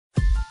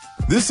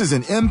This is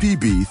an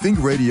MPB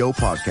Think Radio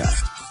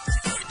podcast.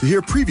 To hear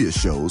previous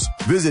shows,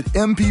 visit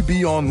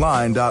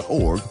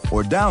mpbonline.org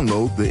or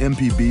download the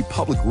MPB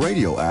Public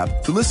Radio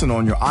app to listen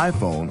on your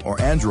iPhone or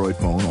Android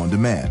phone on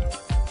demand.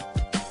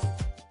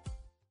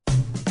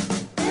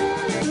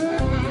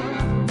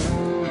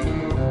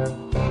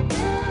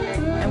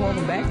 And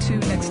welcome back to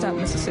Next Stop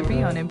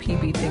Mississippi on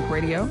MPB Think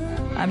Radio.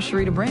 I'm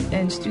Sharita Brent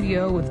in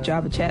studio with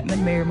Java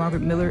Chapman. Mary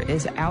Margaret Miller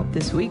is out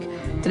this week.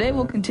 Today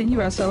we'll continue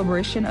our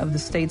celebration of the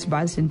state's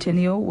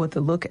bicentennial with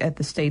a look at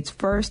the state's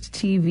first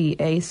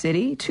TVA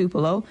city,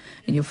 Tupelo.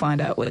 And you'll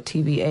find out what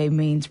TVA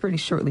means pretty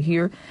shortly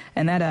here.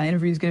 And that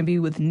interview is going to be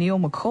with Neal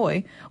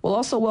McCoy. We'll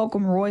also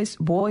welcome Royce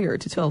Boyer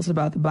to tell us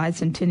about the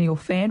bicentennial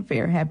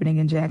fanfare happening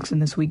in Jackson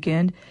this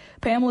weekend.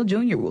 Pamela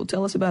Jr. will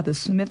tell us about the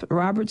Smith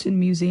Robertson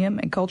Museum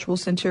and Cultural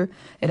Center.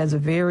 It has a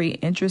very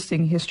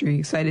interesting history.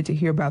 Excited to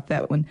hear about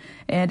that one.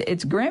 And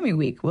it's Grammy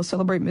Week. We'll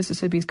celebrate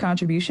Mississippi's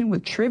contribution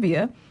with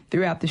trivia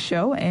throughout the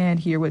show and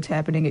hear what's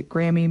happening at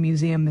Grammy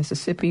Museum,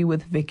 Mississippi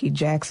with Vicki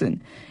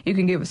Jackson. You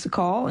can give us a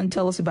call and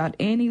tell us about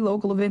any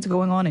local events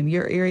going on in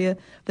your area.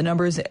 The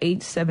number is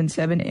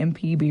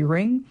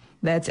 877-MPB-RING.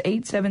 That's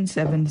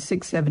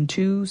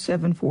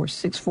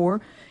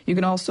 877-672-7464. You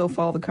can also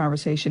follow the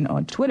conversation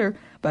on Twitter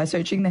by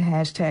searching the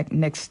hashtag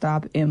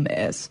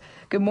NextStopMS.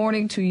 Good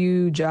morning to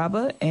you,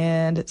 Java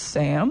and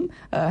Sam.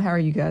 How are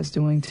you guys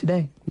doing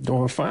today?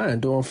 Doing fine.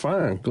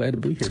 Glad to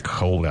be here. It's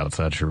cold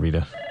outside,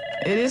 Sharita.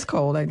 It is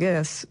cold, I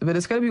guess, but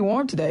it's going to be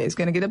warm today. It's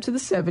going to get up to the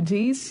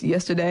 70s.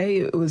 Yesterday,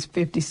 it was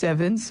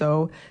 57.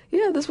 So,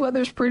 yeah, this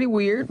weather's pretty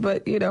weird,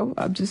 but, you know,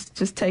 I'm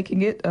just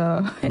taking it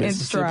in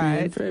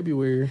stride. In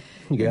February.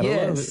 You got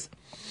to love it.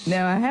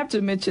 Now, I have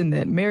to mention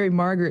that Mary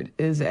Margaret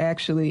is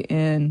actually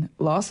in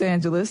Los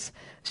Angeles.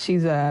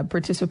 She's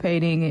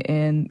participating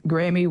in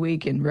Grammy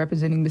Week and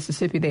representing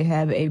Mississippi. They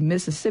have a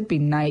Mississippi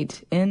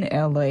night in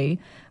L.A.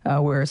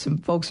 Where some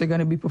folks are going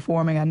to be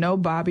performing. I know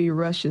Bobby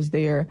Rush is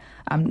there.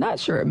 I'm not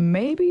sure.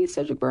 Maybe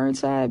Cedric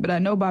Burnside, but I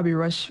know Bobby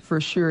Rush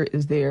for sure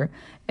is there.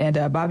 And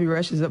Bobby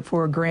Rush is up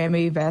for a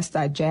Grammy.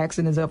 Vasti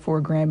Jackson is up for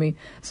a Grammy.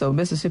 So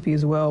Mississippi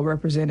is well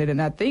represented.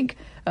 And I think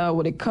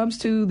when it comes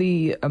to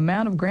the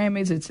amount of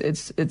Grammys,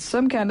 it's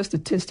some kind of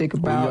statistic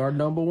about... We are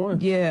number one.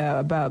 Yeah,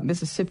 about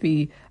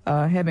Mississippi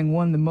having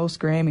won the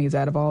most Grammys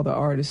out of all the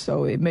artists.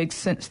 So it makes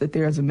sense that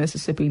there's a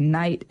Mississippi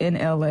night in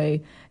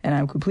L.A., and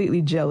I'm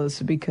completely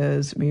jealous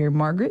because Mary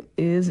Margaret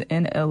is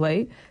in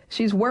L.A.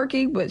 She's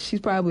working, but she's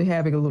probably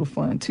having a little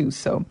fun, too.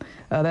 So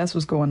that's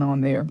what's going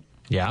on there.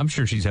 Yeah, I'm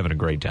sure she's having a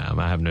great time.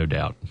 I have no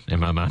doubt in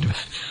my mind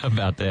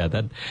about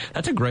that.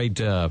 That's a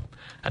great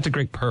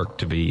perk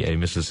to be a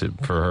Mississippi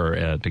for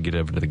her to get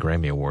over to the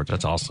Grammy Awards.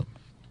 That's awesome.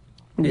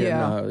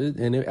 Yeah.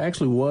 And it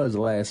actually was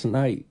last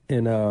night,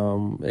 and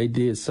they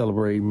did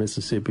celebrate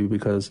Mississippi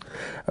because,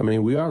 I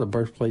mean, we are the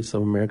birthplace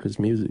of America's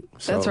music.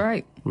 So, that's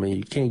right. I mean,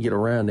 you can't get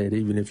around that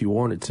even if you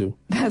wanted to.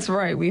 That's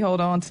right. We hold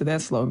on to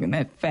that slogan,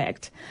 that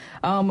fact.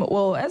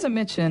 Well, as I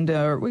mentioned,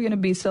 we're going to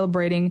be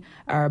celebrating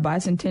our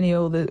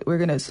bicentennial. We're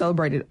going to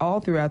celebrate it all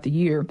throughout the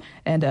year.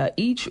 And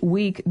each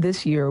week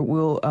this year,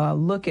 we'll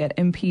look at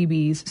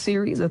MPB's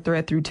series, A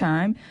Thread Through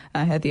Time.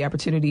 I had the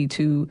opportunity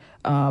to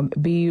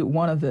be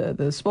one of the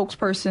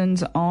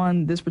spokespersons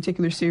on this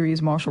particular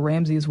series, Marshall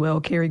Ramsey as well,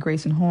 Carrie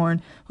Grayson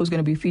Horn, who's going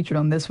to be featured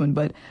on this one.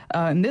 But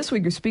in this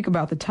week, we speak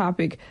about the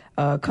topic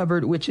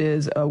covered, which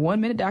is a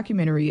 1-minute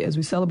documentary as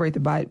we celebrate the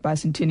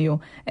bicentennial.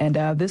 And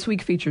this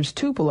week features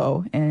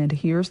Tupelo. And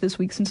here's this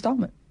week's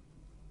installment.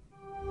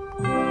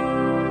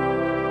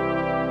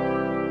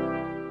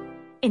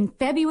 In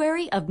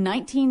February of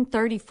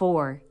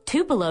 1934,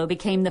 Tupelo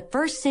became the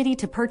first city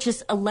to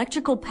purchase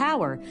electrical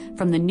power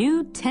from the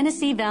new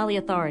Tennessee Valley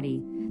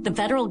Authority, the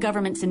federal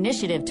government's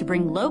initiative to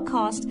bring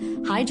low-cost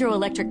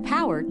hydroelectric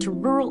power to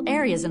rural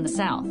areas in the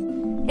South.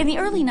 In the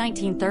early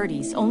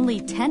 1930s, only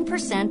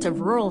 10%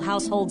 of rural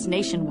households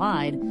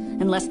nationwide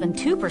and less than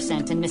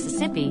 2% in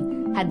Mississippi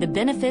had the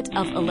benefit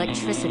of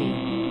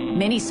electricity.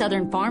 Many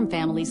Southern farm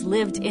families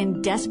lived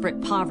in desperate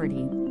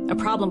poverty, a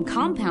problem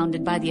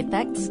compounded by the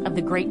effects of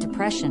the Great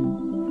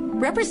Depression.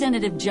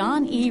 Representative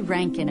John E.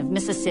 Rankin of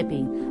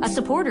Mississippi, a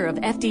supporter of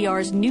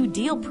FDR's New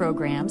Deal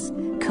programs,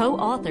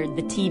 co-authored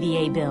the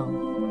TVA bill.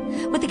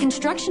 With the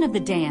construction of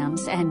the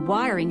dams and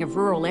wiring of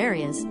rural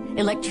areas,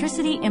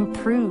 electricity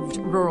improved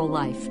rural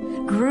life,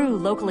 grew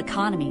local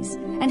economies,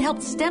 and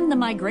helped stem the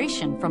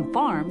migration from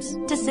farms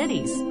to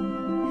cities.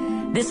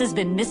 This has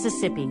been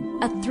Mississippi,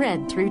 a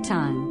thread through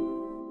time.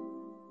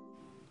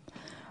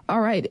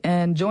 All right,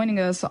 and joining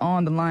us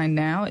on the line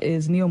now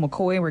is Neal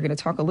McCoy. We're going to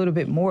talk a little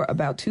bit more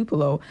about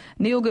Tupelo.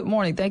 Neal, good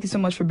morning. Thank you so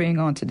much for being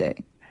on today.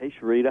 Hey,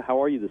 Sharita.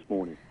 How are you this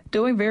morning?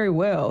 Doing very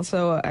well.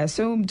 So I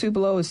assume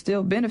Tupelo is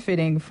still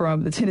benefiting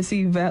from the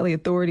Tennessee Valley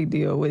Authority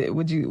deal.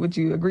 Would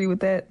you agree with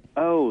that?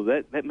 Oh,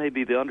 that may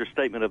be the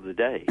understatement of the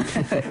day.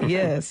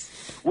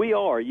 Yes. We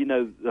are. You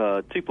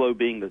know, Tupelo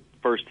being the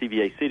first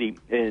TVA city,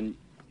 and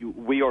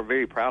we are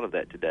very proud of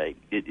that today.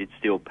 It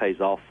still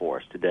pays off for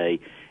us today,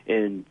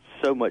 and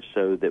so much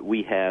so that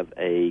we have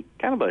a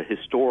kind of a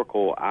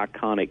historical,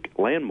 iconic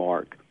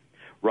landmark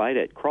right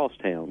at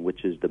Crosstown,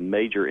 which is the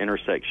major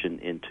intersection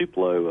in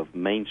Tupelo of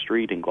Main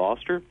Street in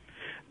Gloucester.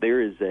 There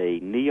is a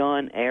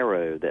neon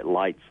arrow that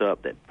lights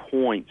up that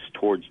points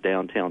towards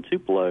downtown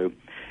Tupelo,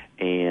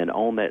 and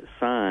on that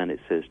sign it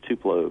says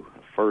Tupelo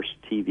First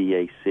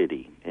TVA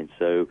City. And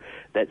so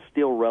that's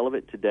still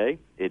relevant today.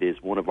 It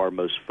is one of our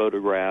most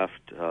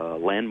photographed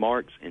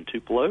landmarks in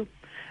Tupelo,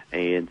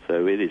 and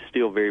so it is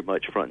still very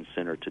much front and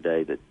center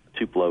today that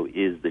Tupelo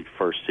is the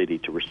first city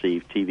to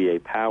receive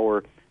TVA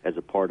power as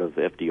a part of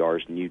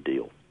FDR's New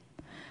Deal.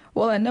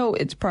 Well, I know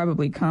it's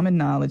probably common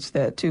knowledge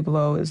that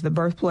Tupelo is the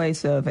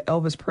birthplace of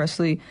Elvis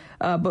Presley,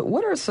 but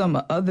what are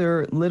some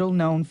other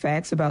little-known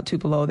facts about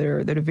Tupelo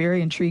that are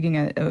very intriguing?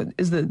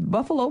 Is the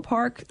Buffalo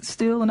Park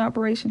still in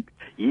operation?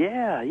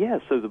 Yeah.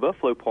 So the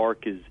Buffalo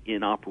Park is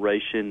in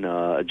operation.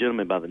 A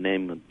gentleman by the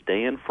name of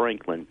Dan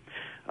Franklin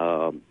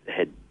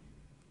had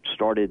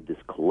started this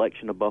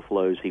collection of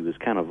buffaloes. He was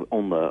kind of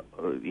on the,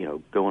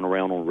 going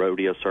around on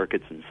rodeo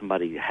circuits, and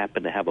somebody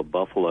happened to have a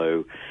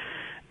buffalo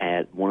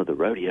at one of the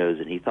rodeos,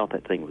 and he thought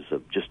that thing was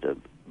just a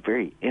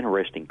very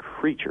interesting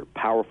creature,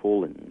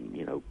 powerful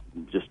and,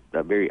 just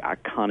a very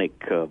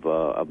iconic of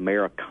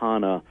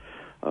Americana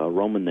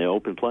roaming the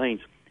open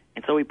plains.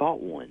 And so he bought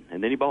one,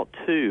 and then he bought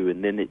two,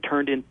 and then it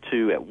turned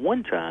into, at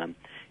one time,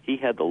 he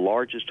had the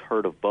largest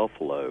herd of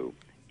buffalo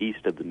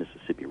east of the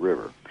Mississippi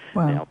River.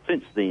 Wow. Now,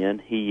 since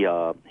then, he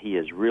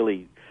has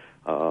really,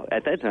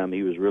 at that time,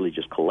 he was really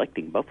just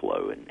collecting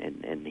buffalo,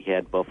 and he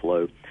had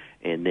buffalo.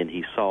 And then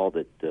he saw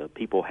that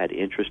people had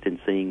interest in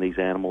seeing these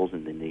animals,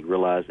 and then he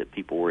realized that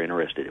people were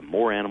interested in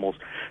more animals.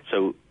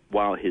 So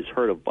while his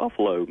herd of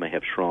buffalo may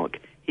have shrunk,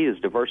 he has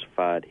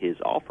diversified his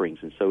offerings,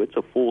 and so it's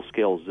a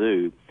full-scale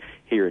zoo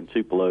here in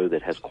Tupelo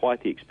that has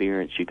quite the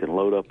experience. You can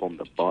load up on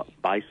the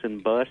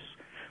Bison bus,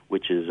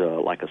 which is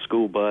like a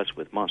school bus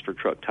with monster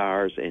truck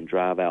tires, and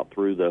drive out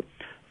through the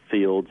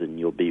fields, and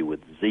you'll be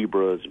with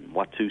zebras and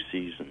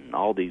Watusis and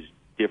all these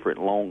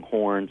different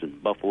longhorns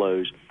and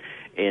buffaloes.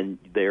 And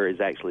there is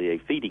actually a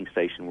feeding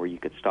station where you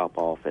could stop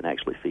off and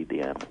actually feed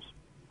the animals.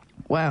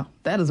 Wow,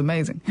 that is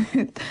amazing.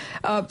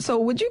 So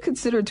would you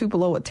consider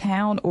Tupelo a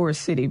town or a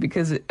city?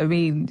 Because, I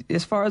mean,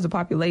 as far as the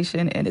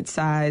population and its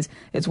size,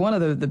 it's one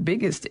of the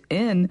biggest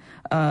in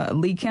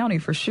Lee County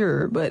for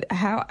sure. But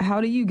how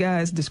do you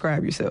guys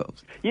describe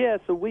yourselves? Yeah,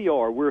 so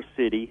we're a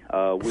city.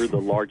 We're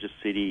the largest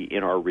city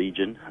in our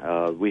region.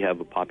 We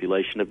have a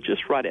population of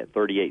just right at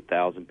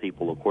 38,000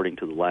 people, according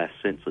to the last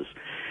census.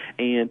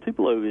 And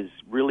Tupelo is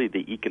really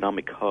the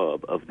economic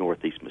hub of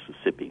Northeast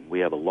Mississippi. We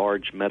have a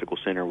large medical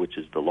center, which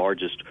is the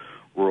largest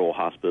rural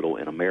hospital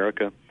in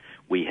America.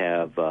 We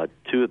have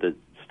two of the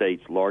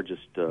state's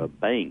largest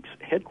banks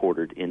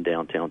headquartered in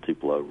downtown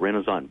Tupelo,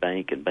 Renaissance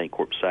Bank and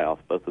Bancorp South.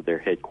 Both of their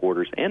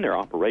headquarters and their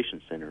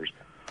operations centers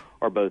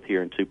are both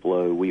here in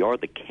Tupelo. We are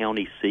the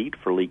county seat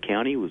for Lee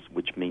County,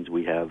 which means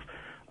we have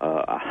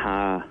a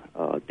high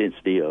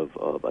density of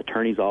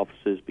attorneys'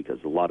 offices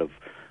because a lot of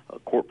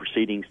court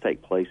proceedings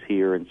take place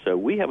here, and so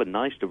we have a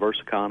nice, diverse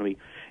economy,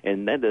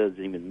 and that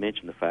doesn't even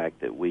mention the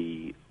fact that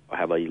we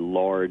have a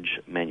large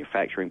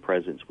manufacturing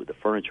presence with the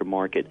furniture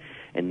market,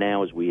 and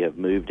now as we have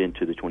moved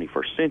into the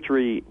 21st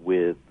century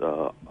with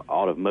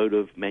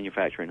automotive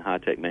manufacturing,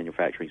 high-tech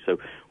manufacturing, so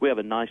we have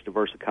a nice,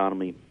 diverse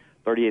economy,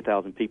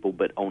 38,000 people,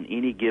 but on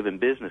any given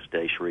business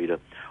day, Sharita,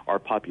 our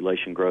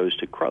population grows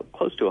to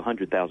close to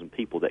 100,000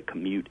 people that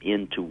commute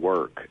into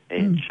work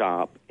and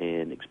shop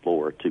and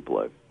explore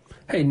Tupelo.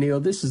 Hey, Neil,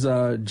 this is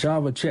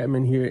Java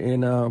Chapman here,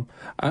 and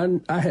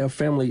I have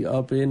family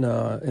up in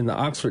the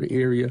Oxford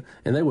area,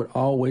 and they would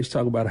always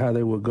talk about how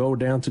they would go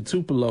down to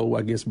Tupelo,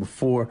 I guess,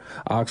 before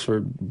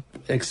Oxford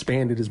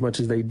expanded as much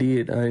as they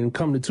did, and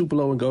come to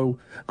Tupelo and go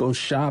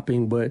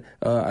shopping. But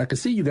I can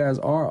see you guys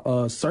are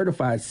a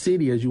certified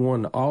city, as you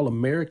won the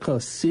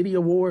All-America City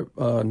Award,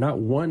 not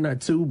one,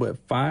 not two, but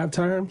 5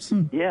 times.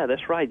 Yeah,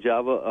 that's right,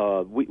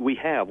 Java. We,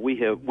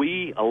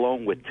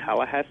 along with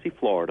Tallahassee,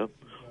 Florida,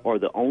 are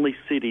the only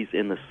cities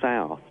in the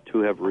South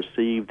to have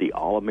received the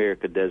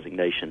All-America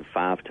designation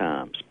 5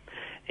 times.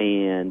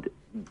 And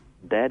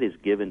that is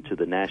given to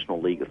the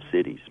National League of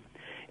Cities.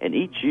 And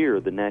each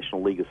year, the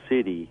National League of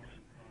Cities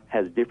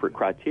has different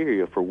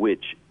criteria for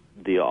which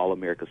the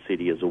All-America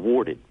City is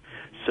awarded.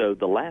 So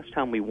the last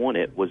time we won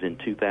it was in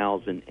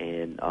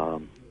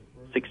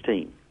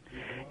 2016.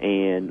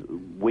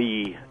 And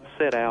we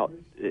set out,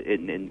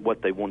 and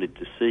what they wanted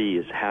to see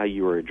is how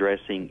you are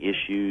addressing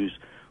issues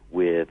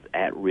with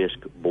at-risk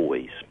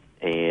boys,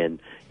 and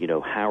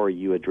how are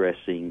you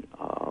addressing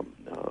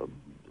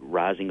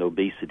rising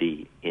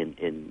obesity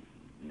in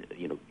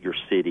your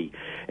city,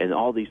 and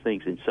all these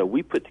things. And so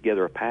we put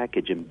together a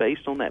package, and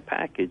based on that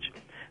package,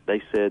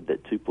 they said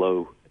that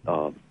Tupelo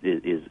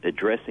is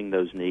addressing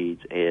those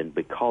needs, and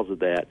because of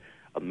that,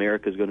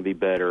 America is going to be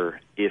better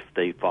if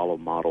they follow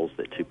models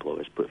that Tupelo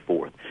has put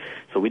forth.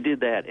 So we did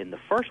that, and the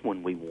first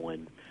one we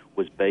won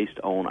was based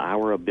on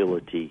our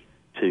ability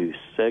to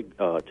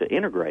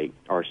integrate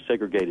our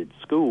segregated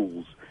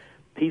schools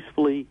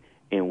peacefully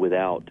and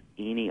without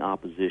any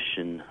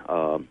opposition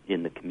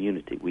in the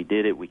community. We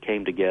did it. We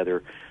came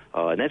together,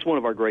 and that's one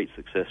of our great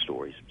success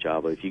stories,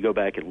 Java. If you go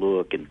back and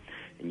look and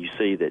you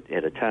see that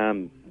at a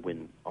time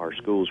when our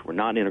schools were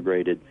not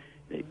integrated,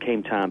 it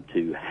came time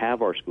to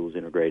have our schools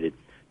integrated,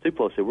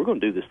 Tupelo said, we're going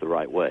to do this the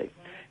right way.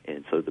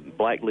 And so the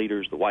black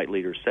leaders, the white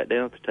leaders sat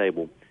down at the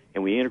table,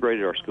 and we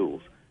integrated our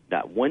schools.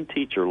 Not one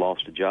teacher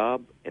lost a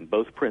job, and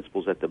both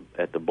principals at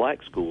the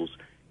black schools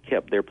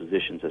kept their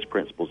positions as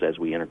principals as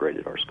we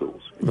integrated our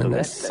schools. And so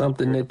that's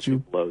something that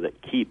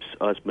keeps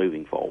us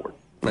moving forward.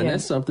 And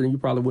that's something you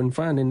probably wouldn't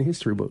find in the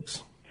history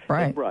books.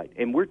 Right. Right.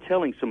 And we're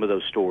telling some of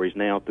those stories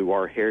now through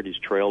our Heritage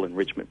Trail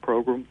Enrichment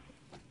Program.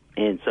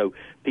 And so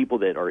people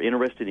that are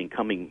interested in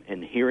coming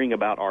and hearing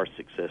about our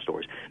success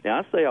stories. Now,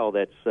 I say all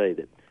that to say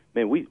that,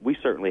 man, we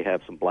certainly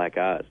have some black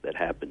eyes that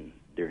happened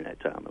during that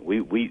time.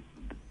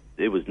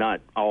 It was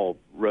not all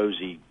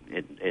rosy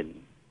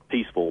and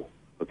peaceful.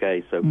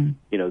 Okay, so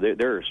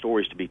there are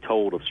stories to be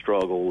told of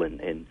struggle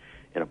and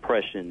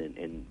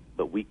oppression,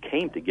 but we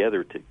came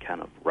together to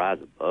kind of rise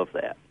above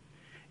that,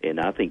 and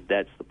I think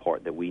that's the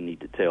part that we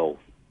need to tell,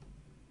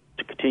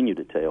 to continue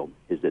to tell,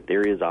 is that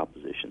there is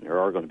opposition, there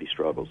are going to be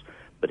struggles,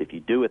 but if you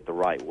do it the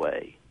right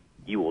way,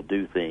 you will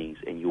do things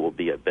and you will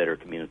be a better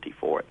community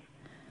for it.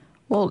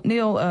 Well,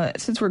 Neil,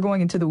 since we're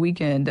going into the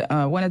weekend,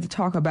 I wanted to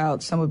talk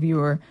about some of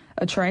your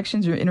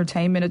attractions, your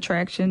entertainment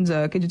attractions.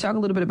 Could you talk a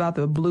little bit about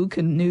the Blue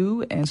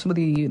Canoe and some of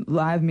the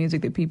live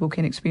music that people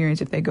can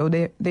experience if they go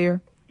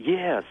there?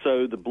 Yeah,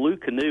 so the Blue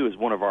Canoe is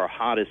one of our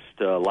hottest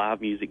live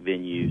music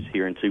venues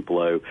here in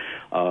Tupelo.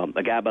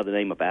 A guy by the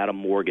name of Adam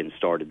Morgan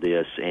started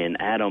this, and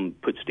Adam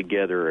puts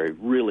together a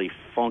really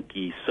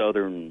funky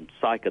southern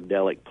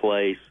psychedelic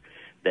place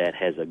that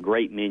has a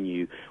great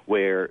menu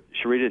where,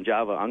 Sharita and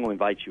Java, I'm going to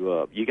invite you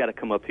up. You got to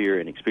come up here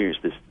and experience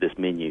this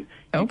menu.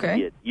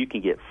 Okay. You can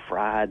get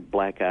fried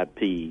black-eyed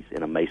peas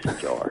in a mason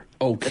jar.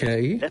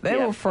 Okay. They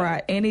will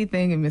fry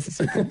anything in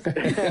Mississippi.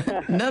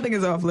 Nothing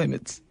is off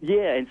limits.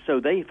 Yeah, and so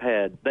they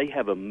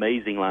have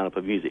amazing lineup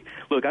of music.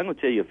 Look, I'm going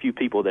to tell you a few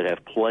people that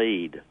have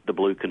played the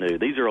Blue Canoe.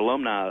 These are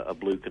alumni of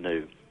Blue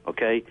Canoe,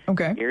 okay?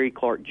 Okay. Gary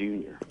Clark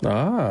Jr.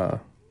 Ah.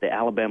 The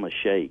Alabama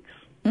Shakes.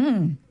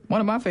 One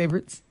of my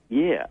favorites.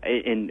 Yeah,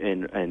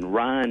 and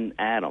Ryan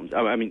Adams.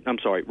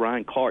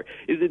 Ryan Clark.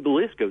 The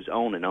list goes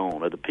on and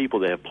on of the people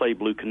that have played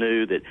Blue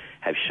Canoe that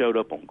have showed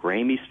up on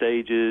Grammy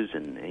stages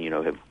and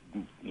have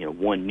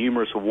won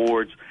numerous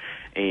awards.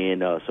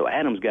 And so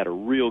Adam's got a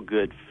real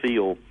good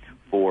feel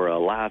for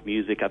live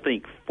music. I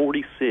think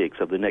 46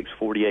 of the next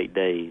 48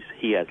 days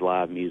he has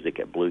live music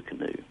at Blue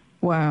Canoe.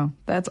 Wow,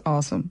 that's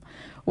awesome.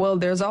 Well,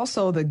 there's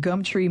also the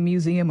Gumtree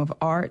Museum of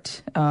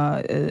Art.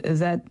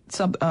 Is that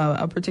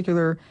a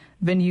particular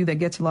venue that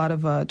gets a lot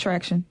of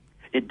traction?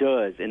 It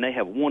does, and they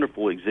have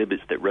wonderful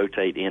exhibits that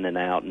rotate in and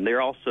out. And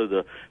they're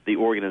also the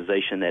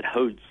organization that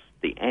hosts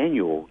the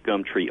annual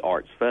Gumtree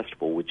Arts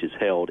Festival, which is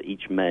held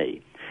each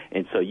May.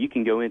 And so you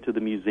can go into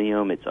the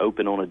museum. It's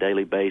open on a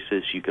daily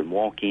basis. You can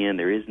walk in.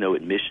 There is no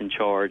admission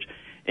charge.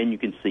 And you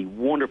can see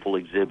wonderful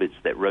exhibits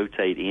that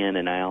rotate in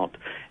and out.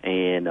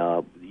 And,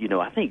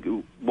 I think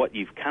what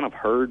you've kind of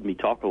heard me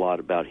talk a lot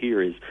about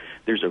here is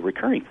there's a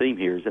recurring theme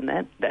here,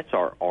 and that's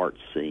our art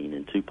scene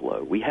in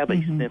Tupelo. We have a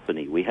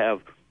symphony. We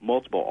have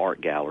multiple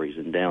art galleries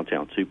in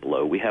downtown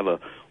Tupelo. We have a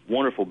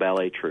wonderful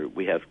ballet troupe.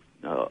 We have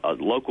a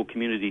local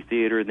community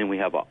theater, and then we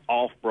have an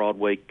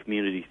off-Broadway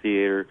community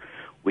theater.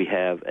 We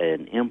have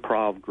an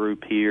improv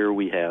group here.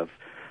 We have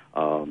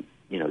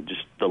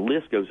just the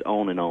list goes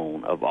on and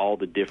on of all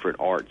the different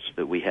arts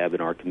that we have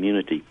in our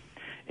community.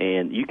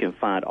 And you can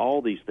find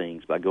all these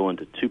things by going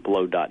to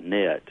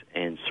Tupelo.net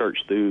and search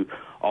through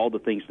all the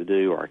things to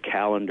do, our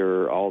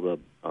calendar, all the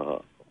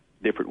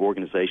different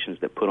organizations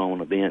that put on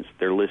events.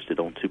 They're listed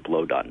on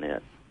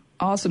Tupelo.net.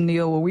 Awesome,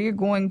 Neil. Well, we are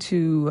going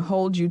to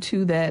hold you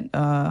to that.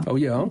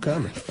 I'm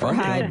coming.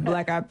 Fried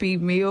black-eyed pea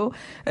meal.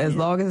 As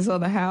long as it's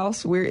on the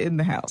house, we're in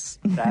the house.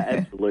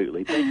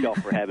 Absolutely. Thank y'all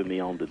for having me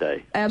on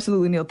today.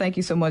 Absolutely, Neil. Thank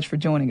you so much for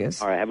joining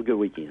us. All right. Have a good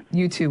weekend.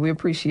 You too. We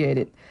appreciate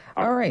it.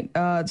 All right.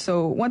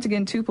 So once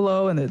again,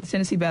 Tupelo and the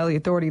Tennessee Valley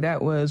Authority,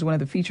 that was one of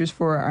the features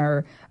for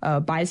our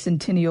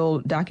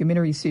bicentennial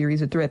documentary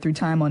series, A Thread Through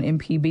Time on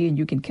MPB. And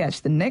you can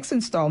catch the next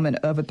installment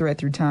of A Thread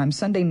Through Time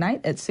Sunday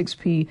night at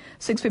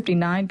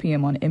 6:59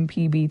 p.m. on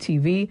MPB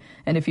TV.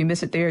 And if you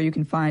miss it there, you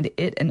can find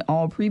it and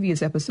all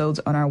previous episodes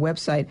on our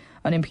website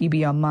on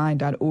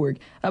mpbonline.org.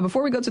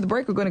 Before we go to the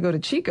break, we're going to go to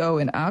Chico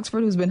in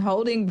Oxford, who's been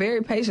holding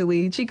very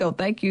patiently. Chico,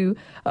 thank you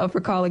for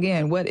calling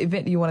in. What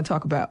event do you want to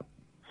talk about?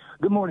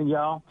 Good morning,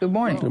 y'all. Good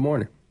morning. Good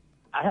morning.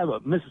 I have a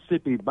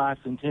Mississippi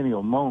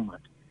bicentennial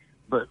moment,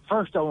 but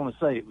first I want to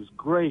say it was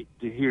great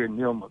to hear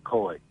Neil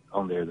McCoy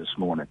on there this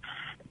morning.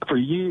 For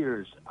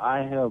years,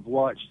 I have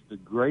watched the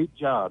great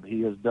job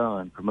he has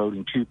done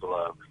promoting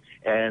Tupelo,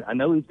 and I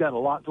know he's got a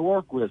lot to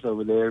work with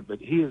over there, but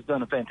he has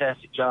done a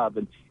fantastic job,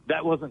 and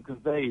that wasn't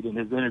conveyed in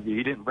his interview.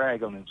 He didn't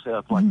brag on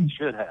himself like he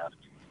should have.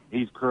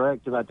 He's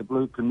correct about the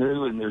Blue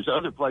Canoe, and there's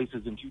other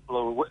places in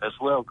Tupelo as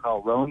well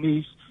called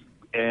Romy's,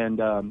 and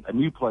a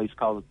new place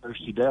called the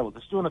Thirsty Devil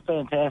that's doing a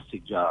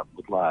fantastic job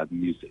with live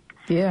music.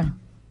 Yeah.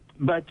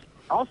 But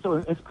also,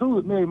 it's cool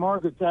that Mary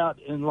Margaret's out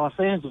in Los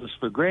Angeles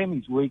for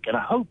Grammys week, and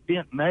I hope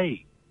Bent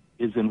May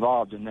is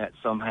involved in that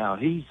somehow.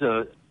 He's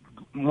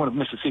one of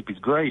Mississippi's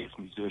greatest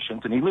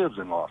musicians, and he lives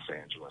in Los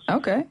Angeles.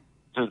 Okay.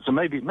 So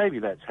maybe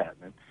that's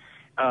happening.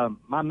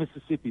 My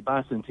Mississippi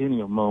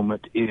bicentennial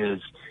moment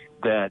is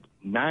that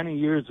 90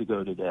 years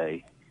ago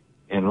today,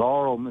 in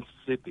Laurel,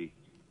 Mississippi,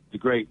 the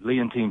great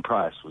Leontine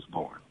Price was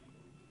born.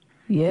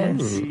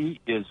 Yes. She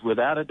is,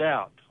 without a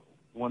doubt,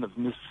 one of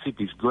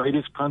Mississippi's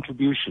greatest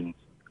contributions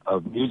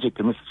of music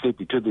to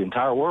Mississippi to the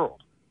entire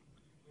world.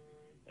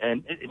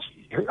 And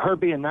her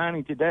being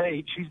 90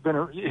 today,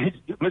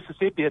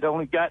 Mississippi had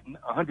only gotten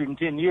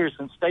 110 years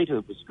since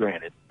statehood was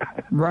granted.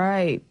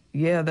 Right.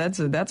 Yeah, that's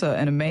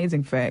an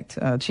amazing fact,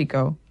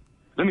 Chico.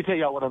 Let me tell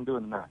y'all what I'm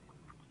doing tonight.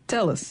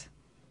 Tell us.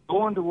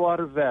 Going to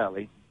Water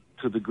Valley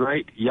to the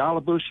great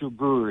Yalobusha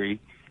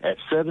Brewery at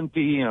 7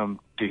 p.m.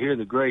 to hear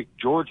the great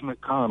George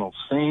McConnell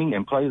sing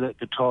and play that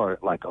guitar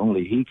like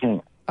only he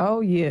can.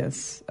 Oh,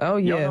 yes. Oh,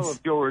 yes. Y'all know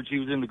of George. He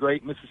was in the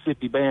great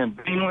Mississippi band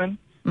Bingland,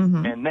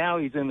 and now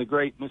he's in the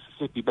great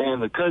Mississippi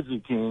band the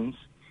Kudzu Kings,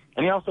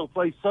 and he also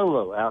plays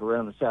solo out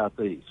around the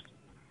Southeast.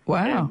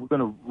 Wow. And we're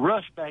going to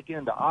rush back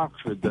into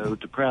Oxford, though,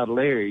 to Proud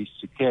Larry's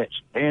to catch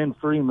Dan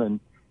Freeman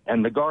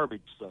and the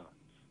Garbage Sons.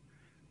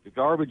 The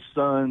Garbage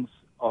Sons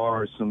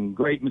are some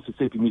great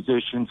Mississippi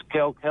musicians,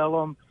 Kel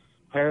Kellum,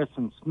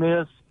 Harrison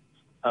Smith,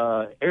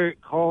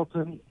 Eric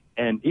Carlton,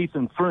 and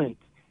Ethan Frink.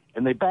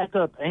 And they back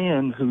up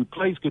Ann, who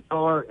plays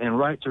guitar and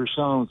writes her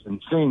songs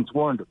and sings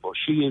wonderful.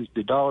 She is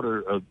the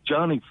daughter of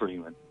Johnny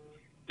Freeman,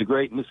 the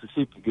great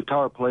Mississippi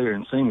guitar player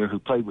and singer who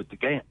played with the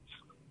Gants.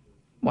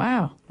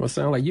 Wow. Well,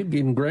 sound like you're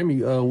getting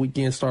Grammy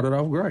weekend started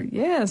off great.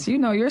 Yes, you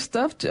know your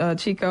stuff,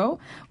 Chico.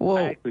 Well,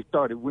 I actually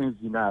started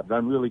Wednesday night, but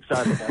I'm really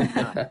excited about it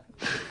tonight.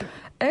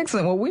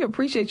 Excellent. Well, we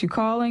appreciate you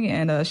calling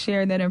and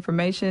sharing that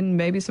information.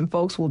 Maybe some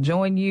folks will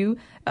join you.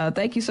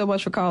 Thank you so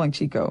much for calling,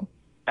 Chico.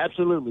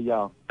 Absolutely,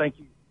 y'all. Thank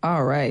you.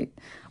 All right.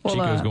 Well,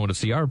 Chico's going to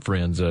see our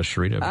friends,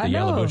 Sharita, the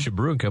Yalobusha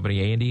Brewing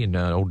Company, Andy, and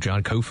old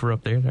John Kofer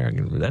up there.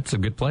 That's a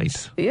good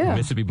place. Yeah.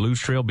 Mississippi Blues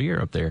Trail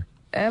beer up there.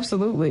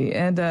 Absolutely.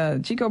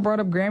 And Chico brought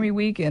up Grammy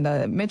Week, and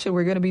mentioned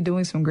we're going to be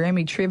doing some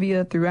Grammy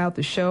trivia throughout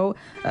the show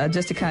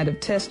just to kind of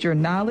test your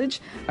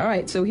knowledge. All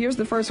right, so here's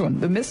the first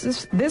one.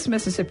 This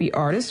Mississippi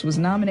artist was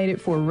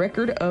nominated for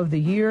Record of the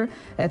Year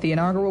at the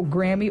inaugural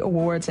Grammy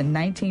Awards in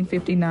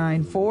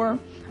 1959 for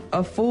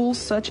A Fool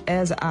Such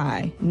As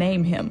I.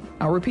 Name him.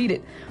 I'll repeat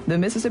it.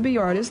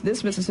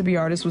 This Mississippi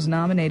artist was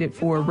nominated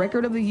for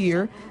Record of the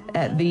Year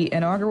at the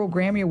inaugural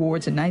Grammy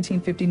Awards in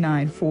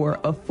 1959 for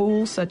A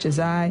Fool Such As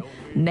I.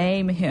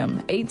 Name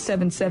him.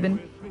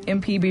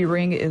 877-MPB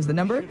Ring is the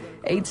number.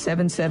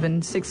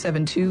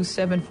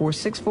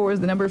 877-672-7464 is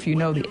the number. If you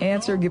know the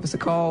answer, give us a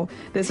call.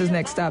 This is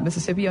Next Stop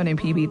Mississippi on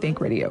MPB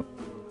Think Radio.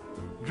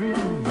 Dream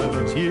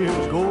as years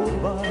go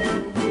by,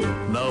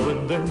 now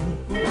and then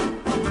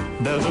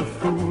there's a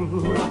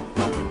fool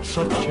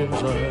such as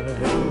I.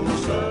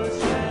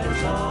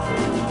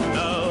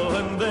 Now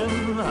and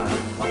then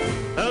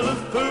there's a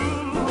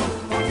fool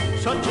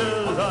such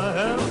as I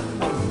am.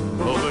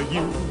 Over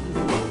you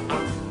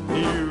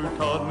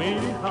taught me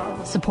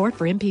how. Support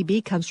for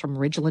MPB comes from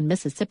Ridgeland,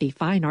 Mississippi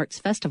Fine Arts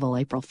Festival,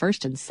 April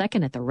 1st and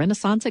 2nd at the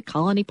Renaissance at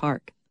Colony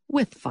Park,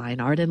 with fine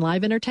art and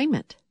live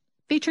entertainment,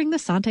 featuring the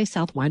Sante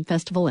South Wine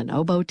Festival and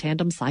Oboe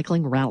Tandem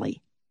Cycling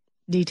Rally.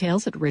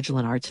 Details at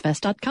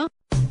ridgelandartsfest.com.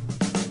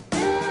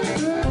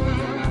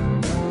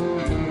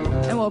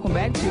 And welcome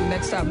back to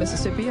Next Stop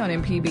Mississippi on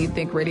MPB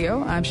Think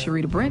Radio. I'm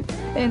Sharita Brent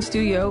in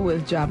studio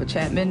with Java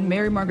Chapman.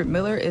 Mary Margaret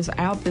Miller is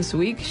out this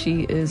week.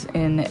 She is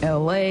in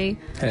L.A.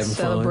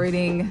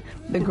 celebrating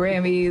the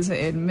Grammys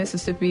and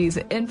Mississippi's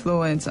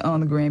influence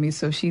on the Grammys.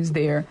 So she's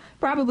there,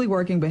 probably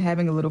working, but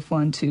having a little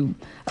fun too.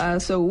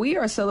 So we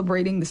are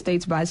celebrating the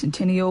state's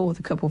bicentennial with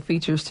a couple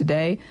features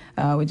today.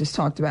 We just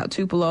talked about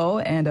Tupelo,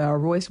 and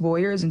Royce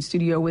Boyer is in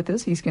studio with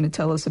us. He's going to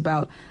tell us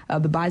about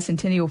the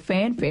bicentennial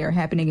fanfare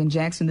happening in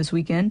Jackson this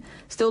weekend.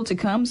 Still to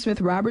come, Smith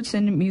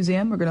Robertson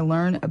Museum. We're going to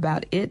learn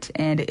about it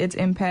and its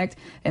impact.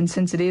 And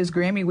since it is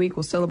Grammy Week,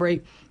 we'll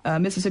celebrate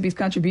Mississippi's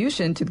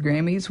contribution to the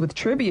Grammys with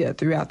trivia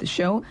throughout the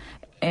show,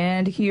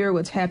 and hear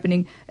what's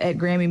happening at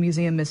Grammy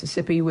Museum,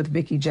 Mississippi with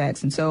Vicki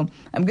Jackson. So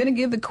I'm going to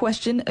give the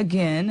question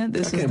again. I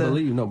can't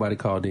believe nobody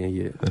called in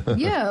yet.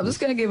 Yeah, I'm just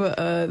going to give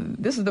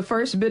this is the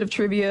first bit of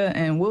trivia,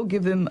 and we'll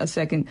give them a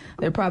second.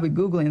 They're probably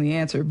Googling the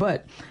answer.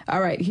 But,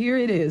 all right, here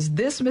it is.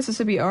 This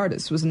Mississippi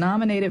artist was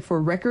nominated for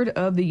Record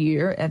of the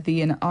Year at the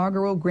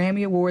inaugural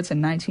Grammy Awards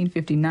in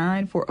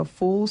 1959 for A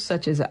Fool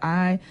Such As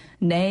I.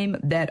 Name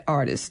that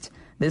artist.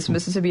 This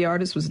Mississippi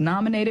artist was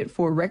nominated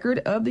for Record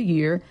of the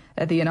Year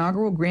at the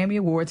inaugural Grammy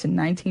Awards in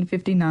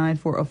 1959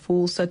 for A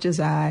Fool Such As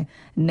I.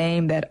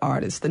 Name that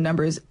artist. The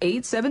number is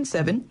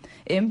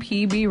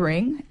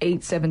 877-MPB-RING,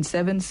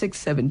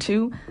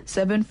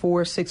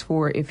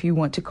 877-672-7464 if you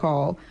want to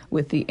call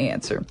with the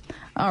answer.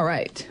 All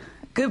right.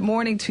 Good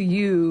morning to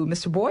you,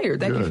 Mr. Boyer.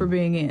 Thank you for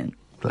being in.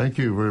 Thank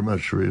you very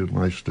much, Rita.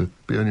 Nice to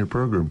be on your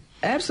program.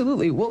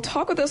 Absolutely. Well,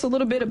 talk with us a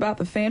little bit about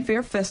the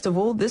Fanfare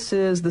Festival. This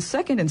is the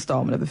second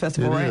installment of the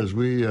festival, right? It is.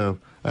 We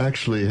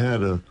actually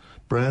had a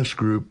brass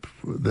group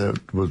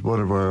that was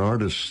one of our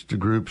artist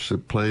groups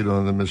that played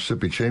on the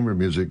Mississippi Chamber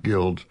Music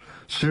Guild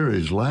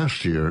series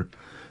last year,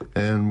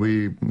 and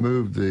we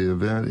moved the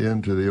event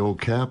into the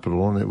old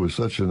Capitol, and it was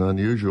such an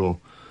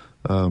unusual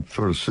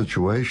sort of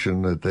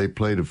situation that they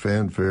played a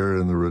fanfare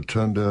in the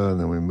rotunda, and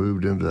then we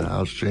moved into the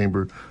House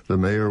Chamber. The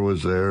mayor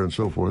was there and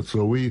so forth.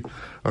 So we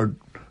are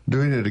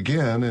doing it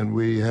again, and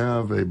we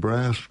have a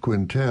brass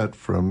quintet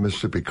from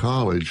Mississippi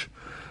College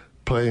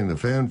playing the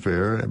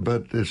fanfare,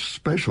 but it's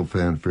special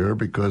fanfare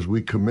because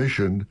we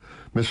commissioned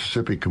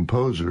Mississippi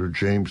composer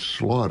James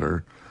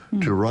Slaughter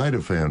to write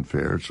a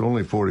fanfare. It's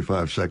only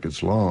 45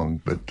 seconds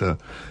long, but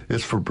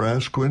it's for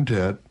brass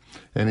quintet,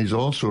 and he's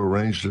also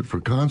arranged it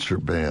for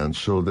concert bands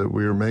so that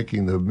we're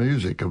making the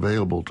music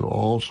available to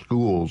all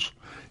schools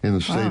in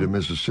the state of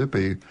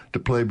Mississippi to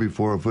play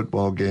before a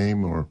football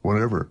game or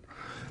whatever.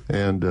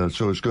 And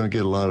so it's going to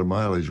get a lot of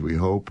mileage, we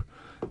hope.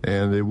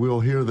 And we'll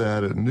hear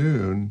that at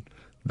noon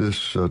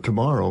this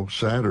tomorrow,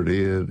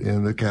 Saturday,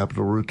 in the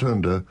Capitol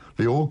Rotunda,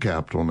 the old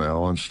Capitol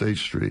now on State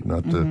Street,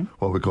 not the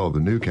what we call the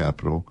new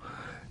Capitol.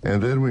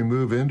 And then we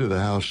move into the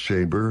House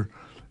Chamber,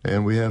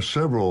 and we have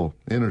several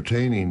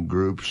entertaining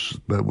groups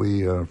that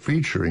we are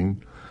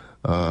featuring.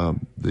 The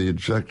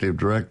executive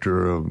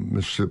director of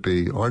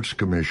Mississippi Arts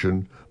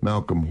Commission,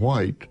 Malcolm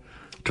White,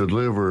 to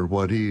deliver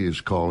what he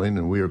is calling,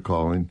 and we are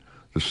calling,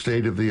 the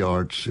State of the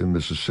Arts in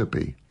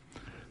Mississippi.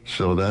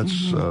 So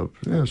that's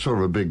sort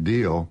of a big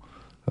deal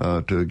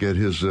to get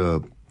his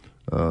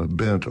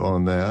bent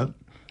on that.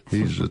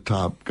 He's a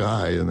top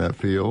guy in that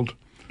field.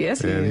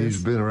 Yes, he is. And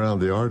he's been around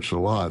the arts a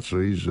lot, so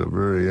he's a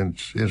very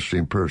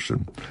interesting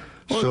person.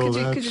 Well,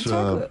 so could you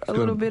talk a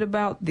little bit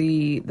about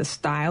the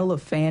style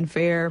of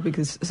fanfare?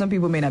 Because some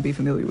people may not be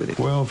familiar with it.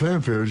 Well,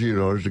 fanfares,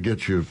 is to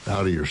get you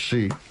out of your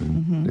seat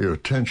and your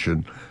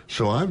attention.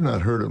 So I've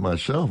not heard it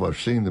myself.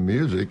 I've seen the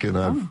music, and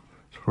I've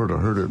sort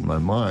of heard it in my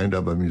mind.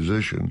 I'm a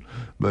musician.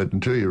 But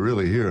until you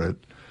really hear it.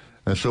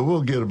 And so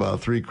we'll get about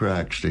 3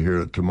 cracks to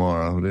hear it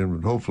tomorrow. And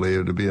then hopefully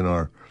it'll be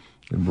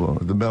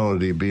the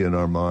melody be in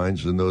our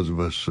minds, and those of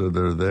us that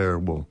are there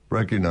will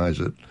recognize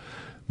it.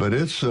 But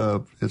it's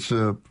not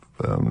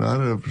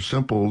a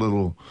simple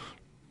little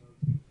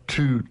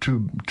two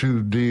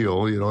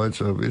deal.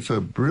 It's a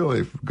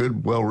really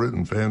good,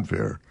 well-written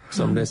fanfare.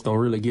 Something that's gonna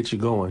really get you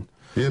going.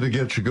 It'll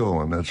get you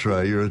going. That's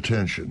right. Your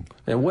attention.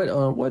 And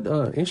what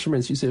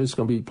instruments you said it's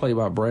gonna be played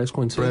by? Brass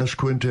quintet. Brass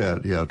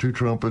quintet. Yeah, 2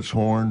 trumpets,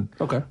 horn,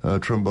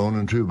 trombone,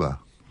 and tuba.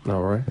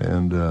 All right.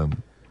 And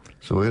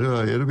so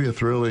it'll be a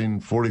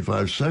thrilling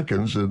 45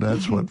 seconds, and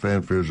that's what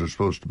fanfares are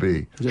supposed to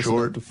be. Just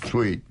short,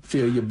 sweet.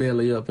 Fill your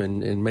belly up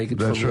and make it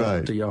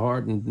to your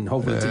heart and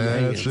hopefully to your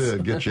hands. That's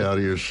it. Get you out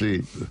of your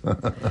seat.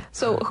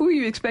 So who are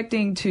you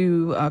expecting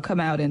to come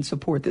out and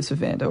support this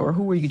event, or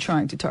who are you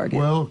trying to target?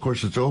 Well, of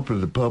course, it's open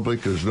to the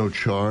public. There's no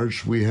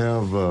charge. We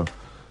have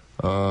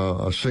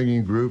a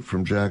singing group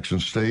from Jackson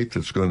State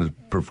that's going to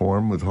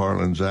perform with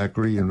Harlan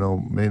Zachary.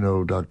 You may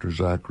know Dr.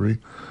 Zachary.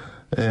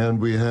 And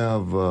we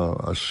have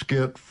a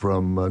skit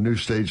from New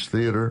Stage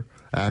Theater,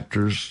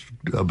 actors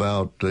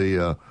about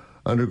the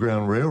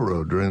Underground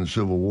Railroad during the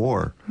Civil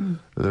War.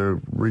 They're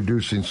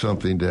reducing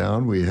something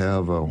down. We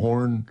have a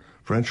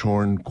French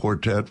horn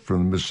quartet from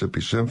the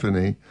Mississippi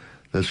Symphony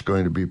that's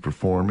going to be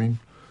performing.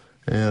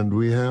 And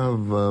we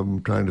have,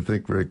 I'm trying to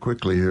think very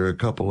quickly here, a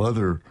couple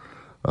other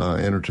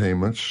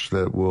entertainments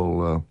that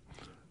will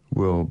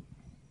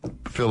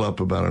fill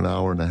up about an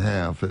hour and a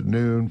half at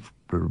noon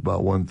for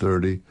about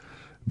 1:30.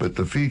 But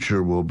the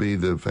feature will be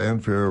the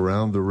fanfare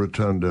around the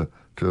rotunda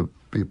to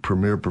be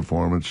premiere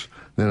performance.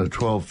 Then at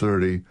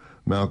 12:30,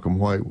 Malcolm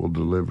White will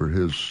deliver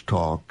his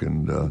talk,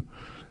 and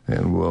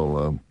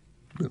we'll.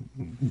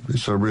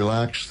 It's a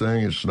relaxed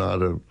thing. It's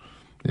not a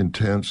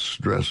intense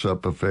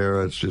dress-up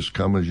affair. It's just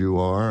come as you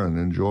are and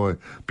enjoy.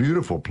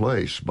 Beautiful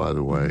place, by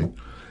the way.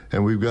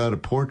 And we've got a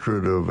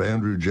portrait of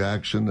Andrew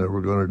Jackson that we're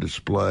going to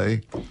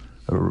display,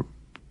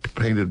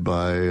 painted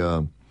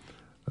by.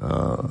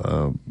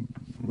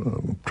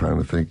 I'm trying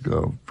to think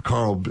of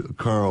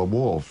Carl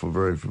Wolf, a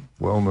very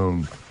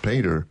well-known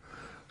painter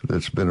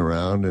that's been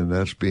around, and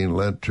that's being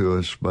lent to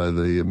us by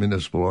the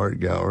Municipal Art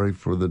Gallery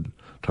for the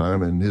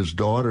time, and his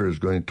daughter is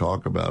going to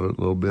talk about it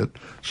a little bit.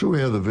 So we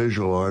have the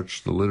visual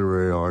arts, the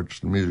literary arts,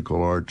 the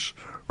musical arts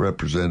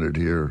represented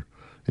here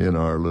in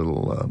our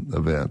little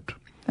event.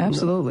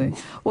 Absolutely.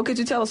 Well, could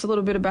you tell us a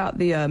little bit about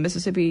the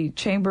Mississippi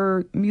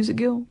Chamber Music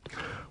Guild?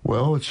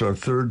 Well, it's our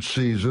 3rd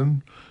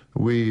season.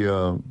 We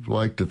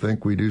like to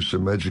think we do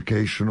some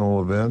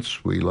educational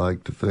events. We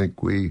like to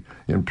think we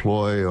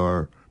employ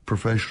our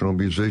professional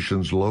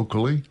musicians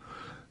locally,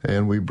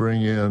 and we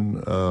bring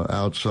in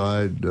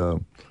outside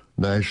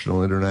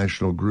national,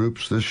 international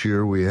groups. This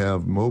year we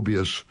have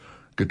Mobius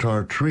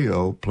Guitar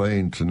Trio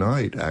playing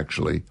tonight,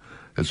 actually,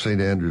 at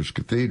St. Andrew's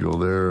Cathedral.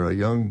 They're a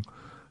young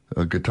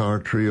guitar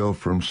trio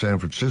from San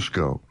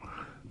Francisco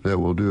that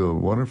will do a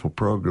wonderful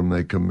program.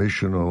 They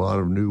commission a lot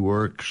of new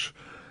works,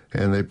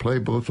 and they play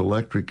both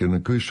electric and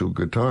acoustic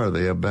guitar.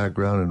 They have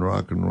background in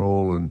rock and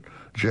roll and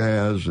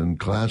jazz and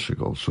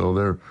classical, so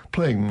they're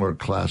playing more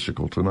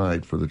classical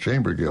tonight for the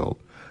Chamber Guild,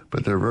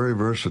 but they're a very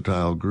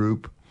versatile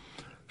group.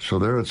 So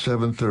they're at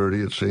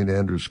 7:30 at St.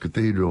 Andrew's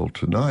Cathedral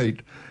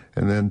tonight,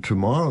 and then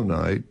tomorrow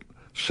night,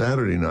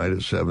 Saturday night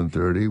at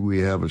 7:30, we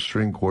have a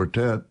string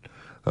quartet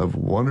of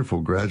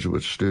wonderful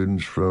graduate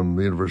students from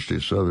the University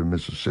of Southern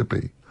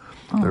Mississippi.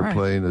 They're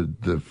playing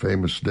the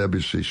famous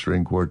Debussy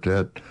string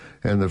quartet,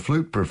 and the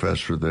flute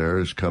professor there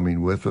is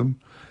coming with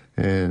them,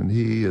 and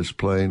he is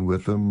playing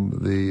with them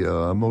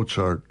the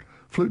Mozart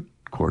flute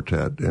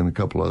quartet and a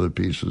couple other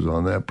pieces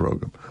on that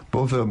program.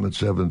 Both of them at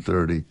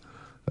 7:30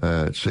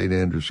 at St.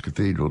 Andrew's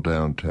Cathedral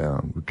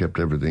downtown. We kept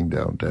everything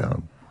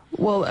downtown.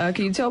 Well,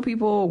 can you tell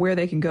people where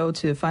they can go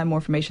to find more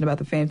information about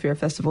the Fanfare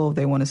Festival if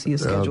they want to see a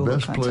schedule? The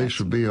best place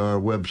would be our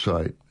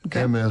website,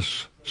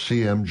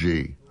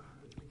 MSCMG.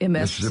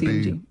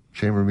 MSCMG.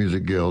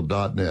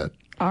 ChamberMusicGuild.net.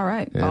 All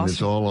right. And awesome.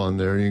 it's all on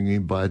there. You can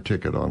even buy a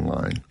ticket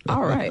online.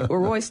 All right. Well,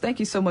 Royce, thank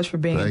you so much for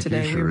being here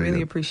today. We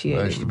really appreciate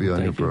it. Nice to be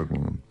on your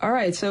program. All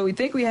right. So we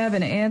think we have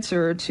an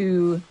answer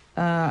to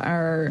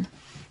our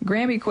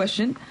Grammy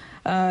question.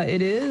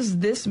 It is,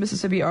 this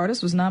Mississippi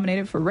artist was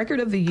nominated for Record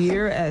of the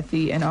Year at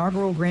the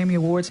inaugural Grammy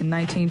Awards in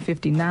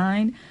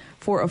 1959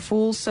 for A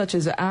Fool Such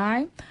as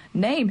I.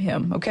 Name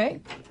him,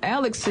 okay?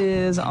 Alex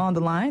is on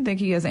the line. I think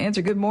he has an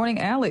answer. Good morning,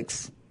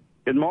 Alex.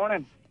 Good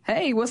morning.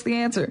 Hey, what's the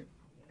answer?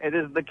 It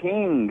is the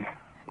King.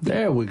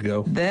 There we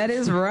go. That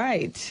is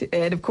right.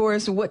 And, of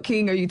course, what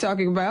king are you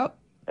talking about?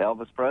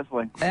 Elvis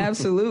Presley.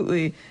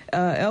 Absolutely.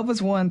 Elvis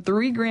won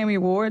 3 Grammy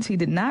Awards. He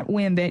did not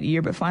win that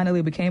year, but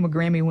finally became a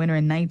Grammy winner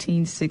in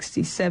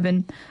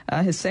 1967.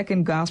 His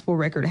second gospel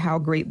record, How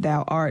Great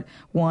Thou Art,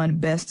 won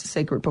Best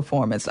Sacred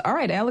Performance. All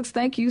right, Alex,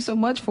 thank you so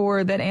much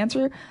for that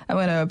answer. I'm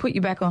going to put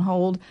you back on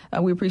hold.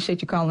 We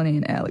appreciate you calling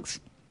in, Alex.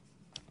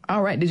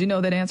 All right. Did you know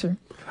that answer?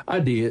 I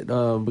did,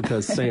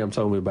 because Sam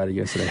told me about it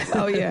yesterday.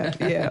 Oh, yeah,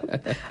 yeah.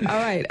 All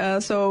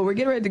right, so we're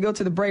getting ready to go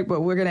to the break,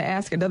 but we're going to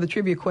ask another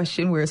trivia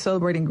question. We're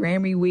celebrating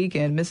Grammy Week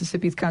and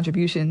Mississippi's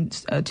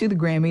contributions to the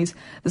Grammys.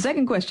 The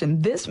second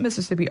question, this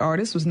Mississippi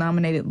artist was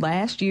nominated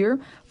last year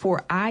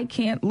for I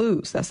Can't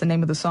Lose. That's the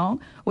name of the song,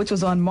 which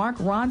was on Mark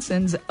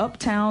Ronson's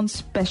Uptown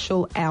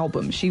Special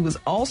album. She was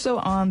also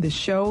on the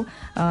show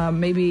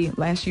maybe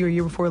last year,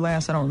 year before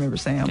last. I don't remember,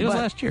 Sam. It was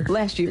last year.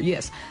 Last year,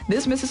 yes.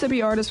 This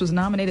Mississippi artist was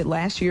nominated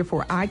last year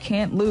for I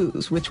Can't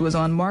Lose, which was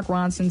on Mark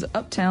Ronson's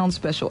Uptown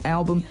Special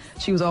album.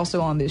 She was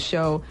also on this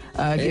show.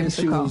 Give us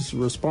a call. She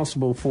was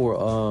responsible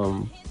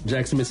for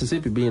Jackson,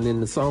 Mississippi being in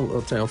the song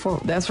Uptown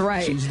Funk. That's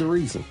right. She's the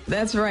reason.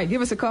 That's right.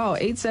 Give us a call,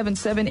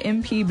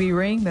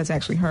 877-MPB-RING. That's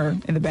actually her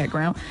in the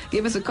background.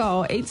 Give us a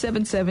call,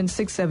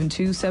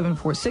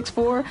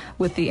 877-672-7464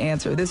 with the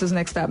answer. This is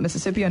Next Stop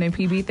Mississippi on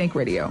MPB Think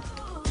Radio.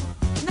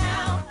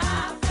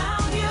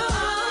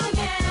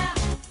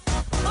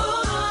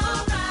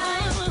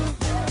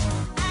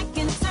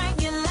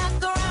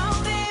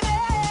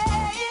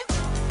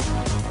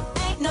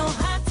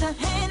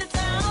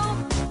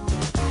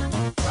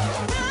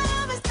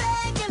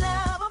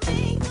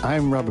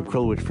 I'm Robert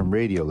Krulwich from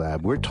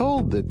Radiolab. We're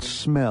told that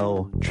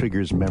smell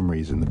triggers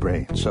memories in the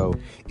brain. So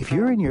if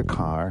you're in your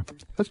car,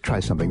 let's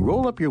try something.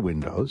 Roll up your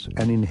windows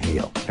and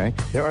inhale, okay?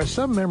 There are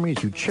some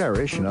memories you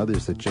cherish and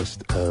others that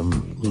just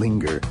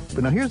linger.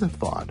 But now here's a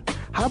thought.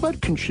 How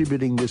about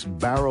contributing this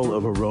barrel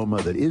of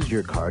aroma that is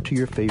your car to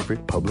your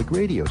favorite public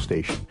radio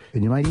station?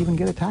 And you might even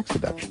get a tax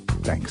deduction.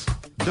 Thanks.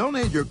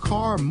 Donate your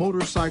car,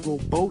 motorcycle,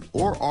 boat,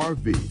 or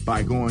RV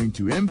by going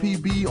to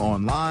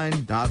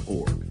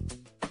mpbonline.org.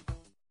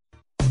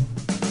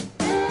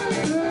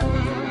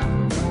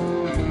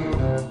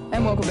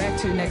 And welcome back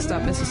to Next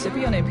Stop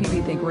Mississippi on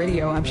MPB Think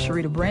Radio. I'm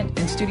Sharita Brent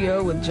in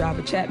studio with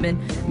Java Chapman.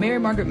 Mary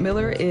Margaret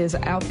Miller is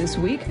out this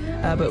week,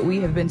 but we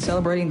have been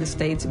celebrating the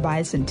state's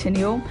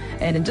bicentennial.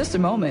 And in just a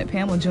moment,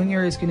 Pamela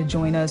Jr. is going to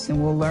join us,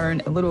 and we'll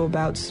learn a little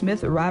about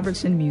Smith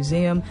Robertson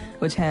Museum,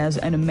 which has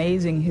an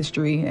amazing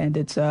history, and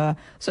it's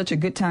such a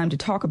good time to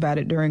talk about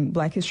it during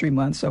Black History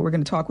Month. So we're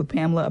going to talk with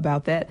Pamela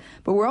about that.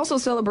 But we're also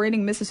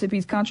celebrating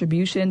Mississippi's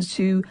contributions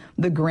to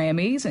the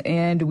Grammys,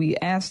 and we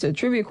asked a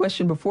trivia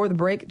question before the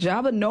break.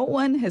 Java, no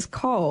one has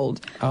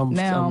called.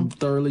 I'm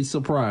thoroughly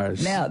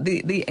surprised. Now,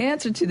 the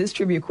answer to this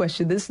trivia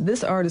question,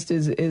 this artist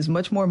is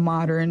much more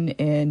modern,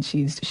 and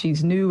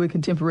she's new and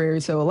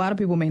contemporary, so a lot of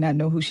people may not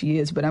know who she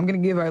is, but I'm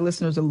going to give our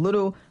listeners a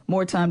little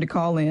more time to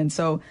call in.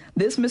 So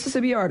this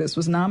Mississippi artist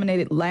was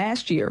nominated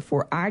last year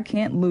for I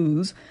Can't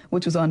Lose,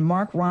 which was on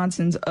Mark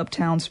Ronson's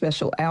Uptown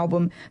Special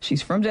album.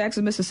 She's from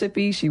Jackson,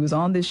 Mississippi. She was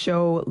on this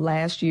show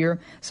last year.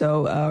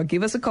 So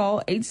give us a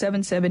call,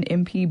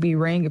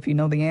 877-MPB-RING, if you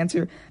know the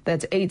answer.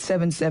 That's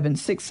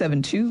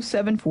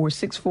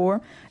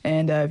 877-672-7464.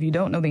 And if you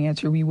don't know the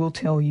answer, we will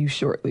tell you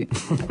shortly.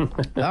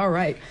 All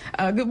right.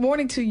 Good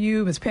morning to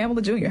you, Ms.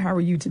 Pamela Jr. How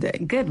are you today?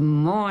 Good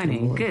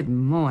morning. Good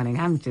morning.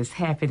 I'm just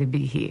happy to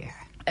be here.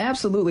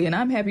 Absolutely, and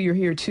I'm happy you're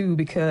here too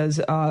because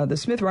the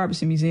Smith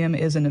Robertson Museum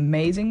is an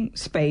amazing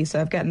space.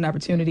 I've got an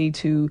opportunity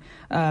to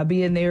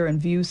be in there and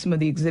view some of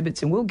the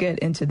exhibits, and we'll get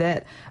into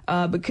that.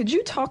 But could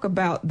you talk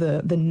about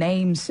the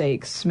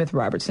namesake Smith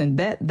Robertson?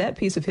 That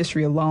piece of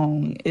history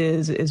alone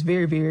is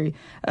very, very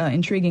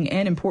intriguing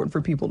and important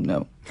for people to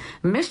know.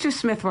 Mr.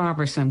 Smith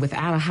Robertson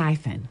without a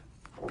hyphen.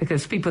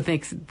 Because people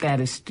think that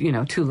is,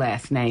 two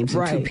last names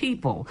and two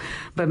people.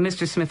 But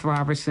Mr. Smith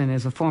Robertson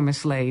is a former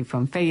slave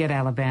from Fayette,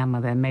 Alabama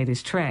that made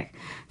his trek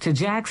to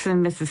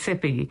Jackson,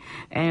 Mississippi.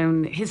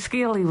 And his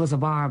skill, he was a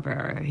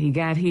barber. He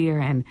got here,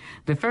 and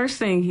the first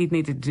thing he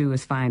needed to do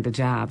is find a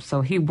job.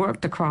 So he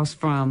worked across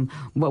from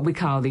what we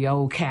call the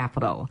Old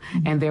Capitol.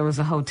 Mm-hmm. And there was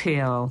a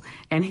hotel,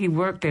 and he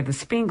worked at the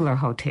Spengler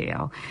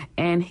Hotel.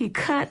 And he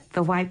cut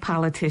the white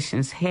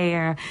politicians'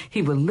 hair.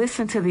 He would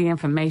listen to the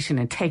information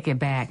and take it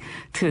back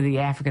to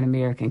the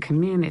African-American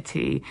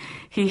community.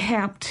 He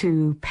helped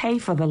to pay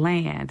for the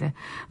land,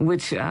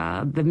 which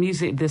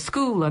the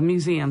school or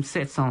museum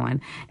sits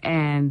on,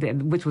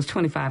 and which was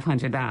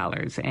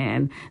 $2,500.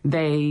 And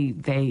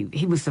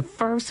he was the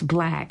first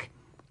black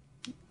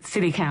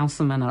city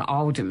councilman or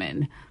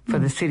alderman for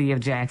the city of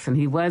Jackson.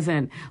 He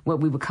wasn't what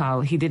we would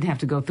call, he didn't have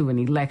to go through an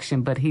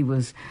election, but he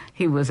was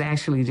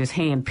actually just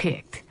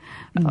handpicked.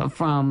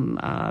 From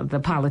the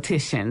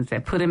politicians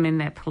that put him in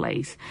that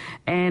place.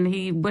 And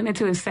he went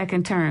into his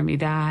second term. He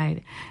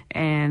died,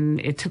 and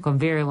it took a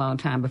very long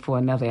time before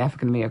another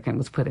African-American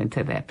was put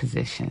into that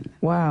position.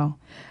 Wow.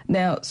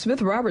 Now,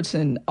 Smith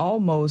Robertson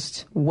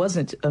almost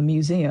wasn't a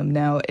museum.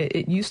 Now,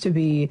 it used to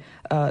be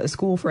a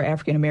school for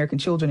African-American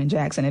children in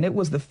Jackson, and it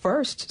was the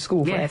first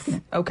school for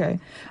African. Okay.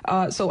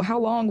 So how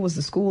long was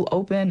the school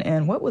open,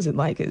 and what was it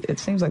like? It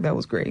seems like that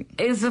was great.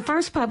 It was the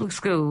first public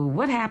school.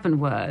 What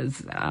happened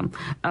was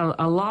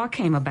a law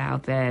came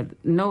about that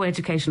no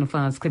educational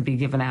funds could be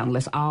given out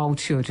unless all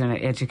children are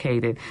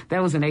educated.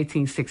 That was in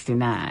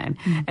 1869.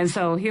 Mm-hmm. And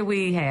so here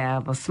we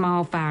have a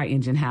small fire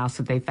engine house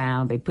that they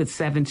found. They put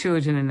 7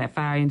 children in that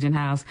fire engine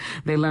house.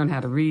 They learned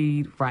how to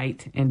read,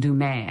 write, and do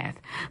math.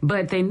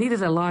 But they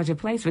needed a larger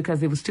place because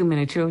there was too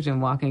many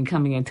children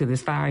coming into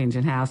this fire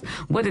engine house.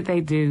 What did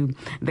they do?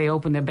 They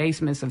opened the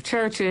basements of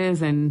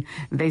churches, and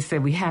they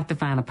said, we have to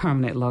find a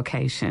permanent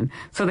location.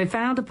 So they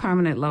found a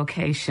permanent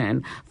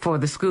location for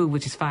the school,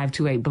 which is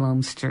 528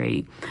 Bloom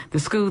Street. The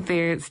school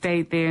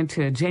stayed there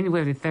until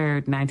January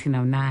 3rd,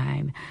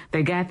 1909.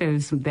 They got there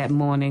that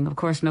morning. Of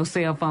course, no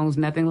cell phones,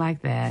 nothing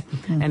like that.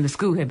 Mm-hmm. And the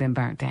school had been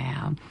burnt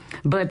down.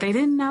 But they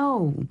didn't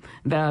know.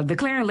 The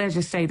Clarion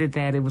Ledger stated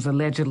that it was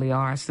allegedly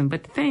arson.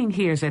 But the thing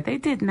here is that they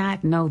did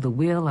not know the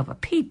will of a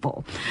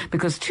people,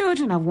 because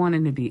children are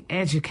wanting to be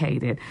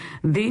educated.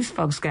 These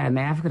folks got an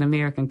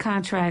African-American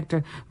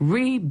contractor,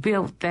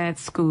 rebuilt that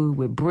school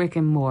with brick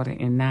and mortar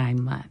in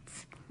 9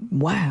 months.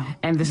 Wow.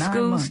 And the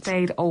school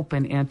stayed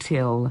open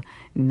until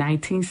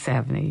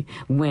 1970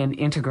 when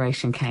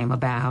integration came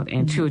about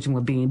and children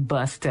were being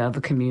bused to other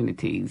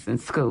communities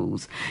and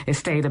schools. It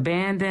stayed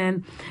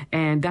abandoned,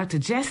 and Dr.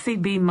 Jesse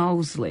B.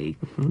 Mosley,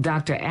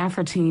 Dr.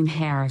 Afratine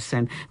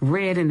Harrison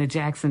read in the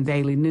Jackson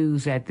Daily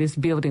News that this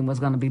building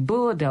was going to be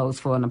bulldozed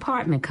for an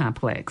apartment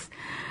complex.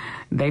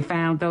 They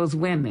found those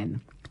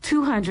women,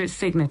 200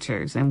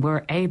 signatures, and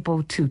were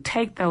able to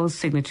take those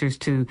signatures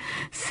to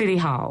City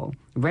Hall.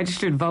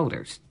 Registered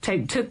voters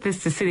took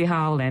this to City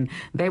Hall, and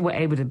they were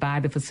able to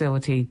buy the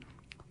facility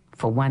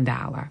for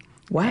 $1.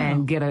 Wow.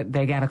 And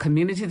they got a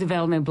community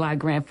development block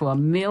grant for $1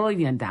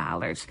 million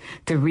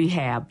to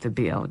rehab the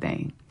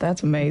building.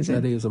 That's amazing.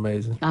 That is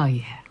amazing. Oh,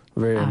 yeah.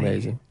 Very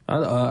amazing.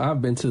 Yeah.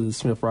 I've been to the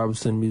Smith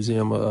Robertson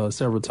Museum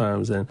several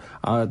times, and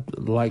I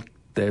like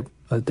that.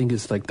 I think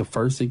it's like the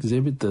first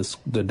exhibit,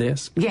 the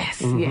desk.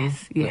 Yes,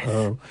 yes.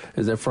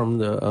 Is that from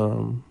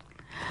the...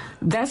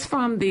 That's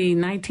from the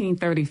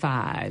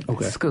 1935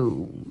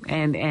 school.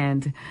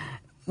 And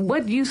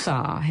what you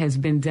saw has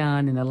been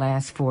done in the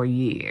last 4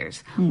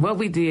 years. What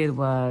we did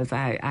was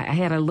I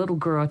had a little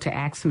girl to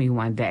ask me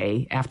one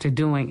day after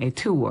doing a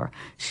tour.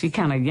 She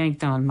kind of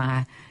yanked on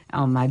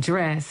my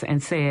dress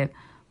and said,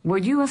 "Were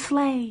you a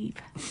slave?"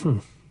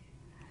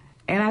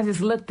 And I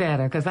just looked at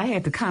her because I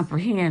had to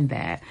comprehend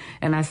that.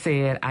 And I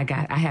said, I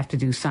have to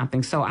do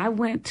something. So I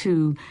went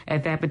to,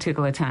 at that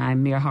particular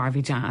time, Mayor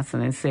Harvey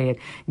Johnson and said,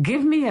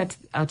 give me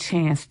a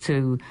chance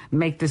to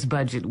make this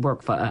budget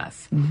work for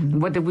us.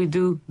 Mm-hmm. What did we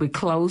do? We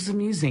closed the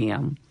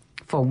museum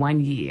for 1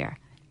 year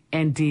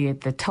and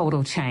did the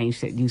total change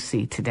that you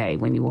see today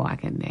when you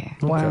walk in there.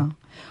 Wow. Okay.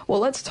 Well,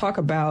 let's talk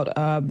about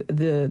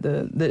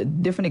the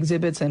different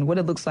exhibits and what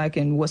it looks like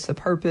and what's the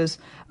purpose,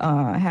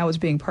 how it's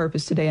being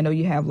purposed today. I know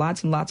you have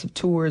lots and lots of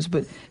tours,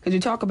 but could you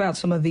talk about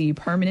some of the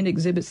permanent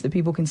exhibits that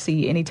people can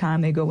see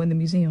anytime they go in the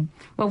museum?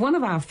 Well, one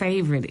of our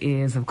favorite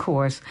is, of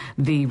course,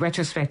 the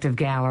retrospective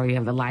gallery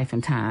of the life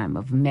and time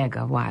of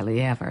Medgar Wiley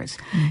Evers.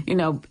 Mm-hmm. You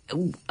know,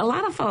 a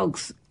lot of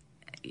folks,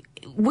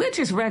 we're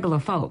just regular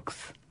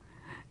folks.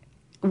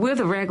 We're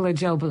the regular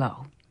Joe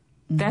Blow.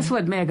 That's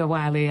what Medgar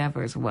Wiley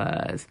Evers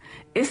was.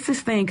 It's this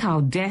thing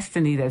called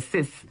destiny that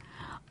sits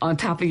on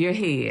top of your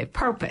head,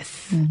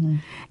 purpose. Mm-hmm.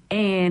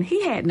 And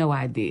he had no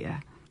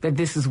idea that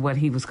this is what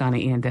he was going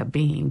to end up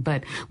being.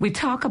 But we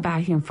talk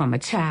about him from a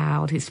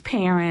child, his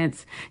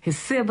parents, his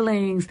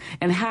siblings,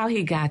 and how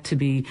he got to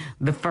be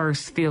the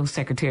first field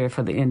secretary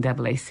for the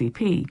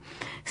NAACP.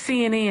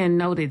 CNN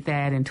noted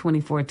that in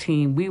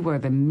 2014, we were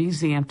the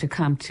museum to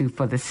come to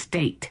for the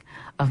state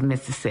of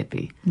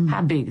Mississippi.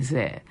 How big is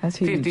that? That's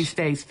huge. 50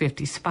 states,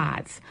 50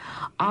 spots.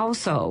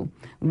 Also,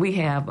 we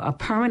have a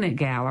permanent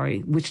gallery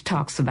which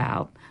talks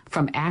about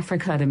from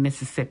Africa to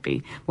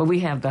Mississippi, where we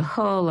have the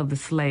hull of the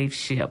slave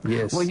ship,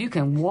 yes, where you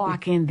can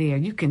walk in there,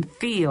 you can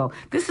feel.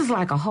 This is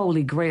like a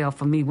holy grail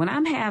for me. When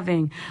I'm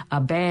having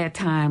a bad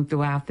time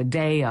throughout the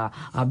day or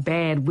a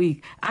bad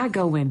week, I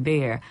go in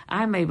there.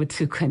 I'm able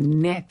to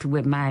connect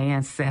with my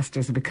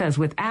ancestors, because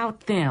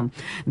without them,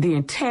 the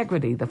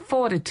integrity, the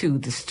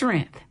fortitude, the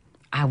strength,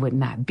 I would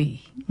not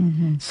be.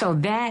 So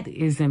that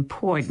is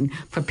important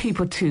for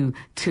people to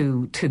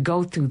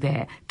go through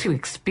that, to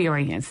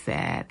experience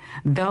that.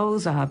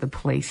 Those are the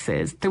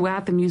places.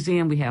 Throughout the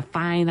museum, we have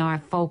fine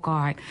art, folk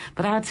art,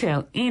 but I'll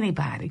tell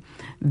anybody,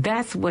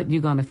 that's what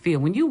you're going to feel.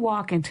 When you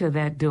walk into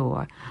that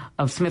door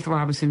of Smith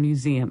Robertson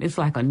Museum, it's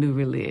like a new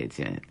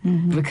religion,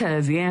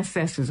 because the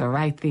ancestors are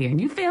right there,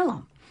 and you feel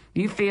them.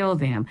 You feel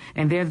them,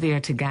 and they're there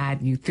to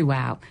guide you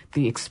throughout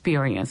the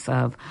experience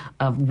of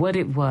what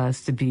it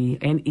was to be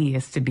and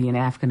is to be an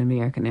African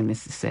American in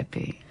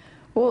Mississippi.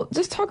 Well,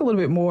 just talk a little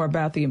bit more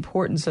about the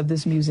importance of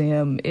this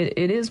museum.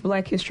 It is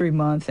Black History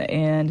Month,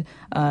 and,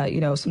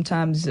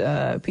 sometimes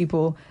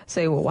people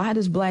say, well, why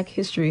does Black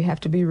history have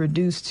to be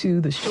reduced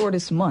to the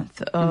shortest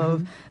month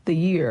of the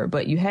year?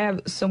 But you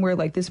have somewhere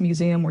like this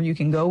museum where you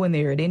can go in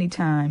there at any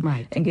time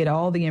and get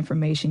all the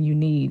information you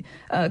need.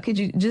 Could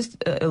you just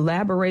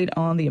elaborate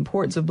on the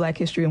importance of Black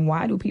history, and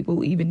why do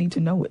people even need to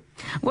know it?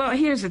 Well,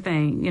 here's the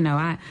thing.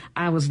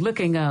 I was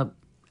looking up,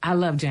 I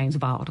love James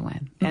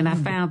Baldwin, and I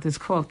found this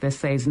quote that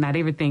says, not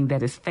everything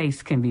that is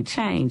faced can be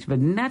changed, but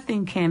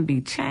nothing can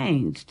be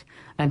changed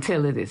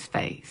until it is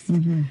faced.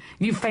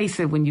 You face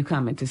it when you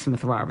come into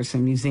Smith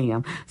Robertson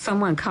Museum.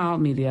 Someone called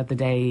me the other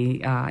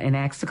day and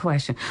asked the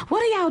question,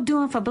 what are y'all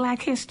doing for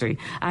Black history?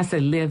 I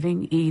said,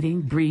 living,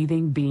 eating,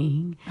 breathing,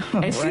 being.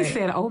 And she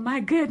said, oh my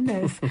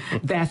goodness,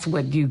 that's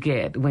what you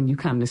get when you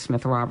come to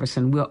Smith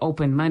Robertson. We're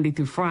open Monday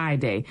through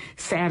Friday,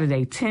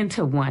 Saturday 10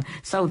 to 1.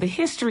 So the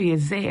history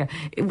is there.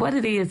 What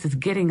it is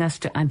getting us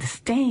to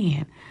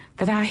understand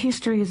that our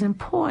history is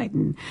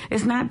important.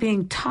 It's not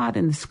being taught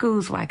in the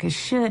schools like it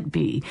should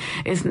be.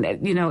 It's,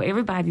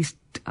 everybody's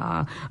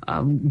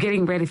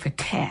getting ready for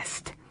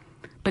tests.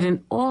 But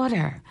in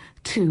order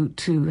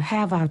to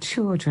have our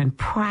children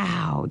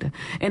proud,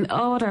 in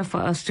order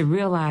for us to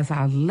realize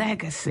our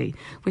legacy,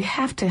 we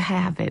have to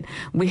have it.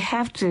 We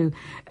have to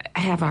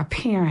have our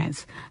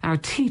parents, our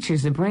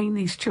teachers, to bring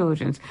these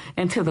children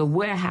into the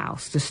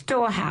warehouse, the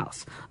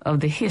storehouse of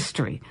the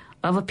history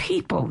of a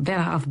people that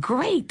are of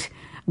great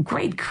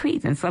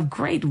credence, of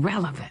great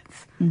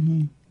relevance.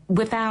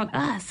 Without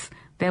us,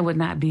 there would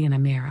not be an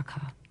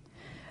America.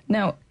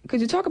 Now, could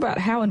you talk about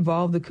how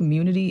involved the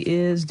community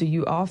is? Do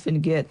you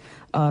often get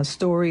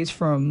stories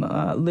from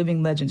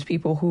living legends,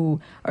 people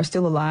who are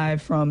still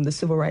alive from the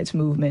civil rights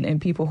movement,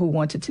 and people who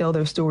want to tell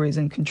their stories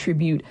and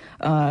contribute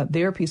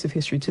their piece of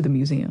history to the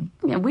museum?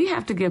 Yeah, we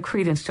have to give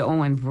credence to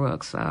Owen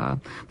Brooks,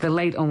 the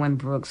late Owen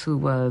Brooks, who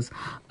was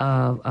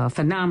a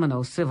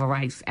phenomenal civil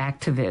rights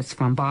activist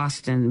from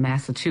Boston,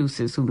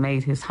 Massachusetts, who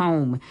made his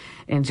home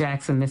in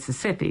Jackson,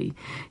 Mississippi.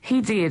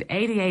 He did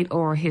 88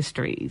 oral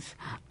histories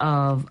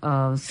of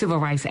civil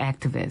rights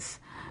activists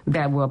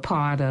that were a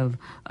part of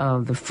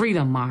the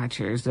freedom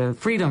marchers, the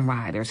freedom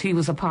riders. He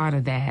was a part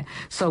of that.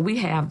 So we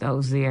have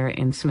those there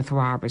in Smith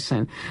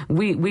Robertson.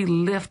 We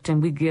lift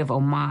and we give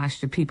homage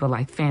to people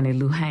like Fannie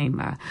Lou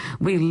Hamer.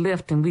 We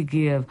lift and we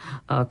give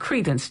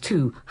credence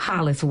to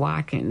Hollis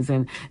Watkins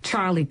and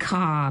Charlie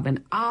Cobb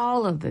and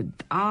all of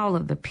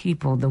the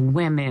people, the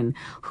women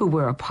who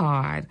were a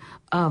part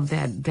of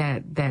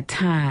that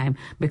time,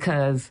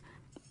 because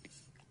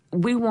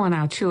we want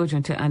our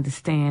children to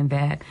understand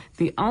that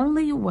the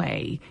only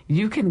way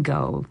you can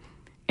go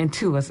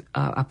into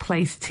a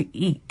place to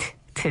eat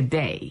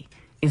today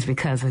is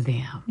because of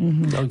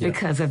them.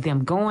 Because of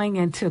them going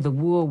into the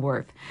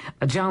Woolworth,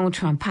 Joan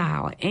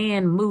Trumpower,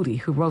 Ann Moody,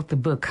 who wrote the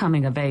book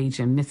Coming of Age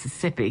in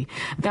Mississippi.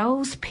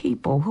 Those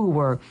people who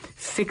were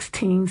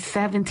 16,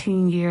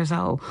 17 years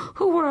old,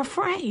 who were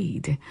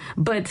afraid,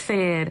 but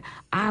said,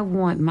 I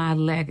want my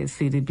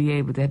legacy to be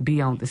able to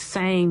be on the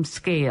same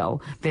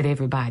scale that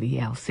everybody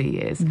else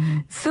is.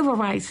 Civil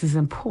rights is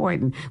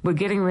important. We're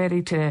getting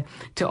ready to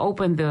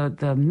open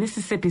the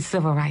Mississippi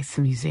Civil Rights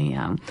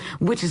Museum,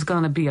 which is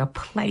going to be a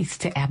place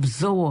to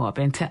absorb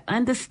and to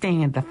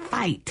understand the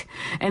fight,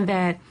 and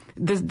that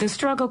the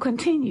struggle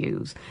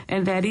continues,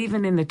 and that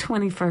even in the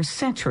 21st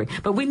century,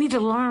 but we need to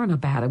learn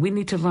about it. We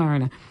need to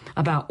learn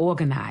about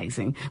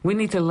organizing. We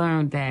need to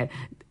learn that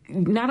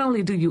not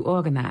only do you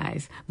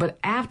organize, but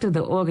after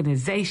the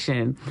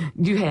organization,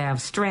 you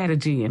have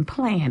strategy and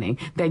planning,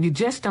 that you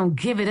just don't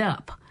give it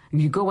up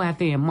You go out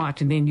there and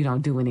march, and then you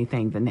don't do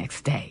anything the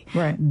next day.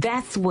 Right.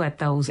 That's what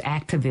those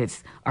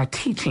activists are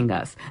teaching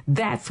us.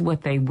 That's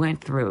what they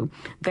went through.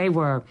 They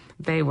were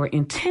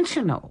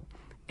intentional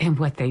in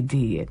what they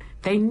did.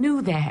 They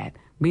knew that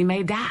we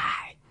may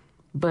die,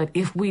 but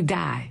if we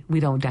die, we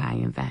don't die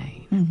in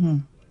vain. Mm-hmm.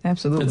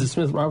 Absolutely. Is the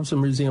Smith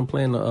Robertson Museum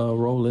playing a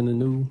role in the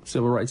new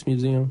Civil Rights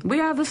Museum? We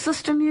are the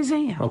sister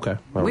museum. Okay.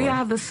 We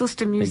are the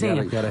sister museum.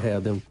 They gotta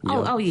have them.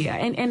 Yeah. Oh, yeah.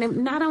 And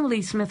not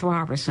only Smith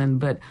Robertson,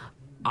 but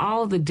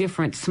all the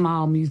different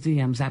small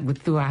museums that would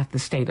throughout the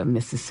state of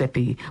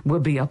Mississippi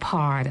will be a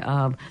part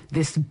of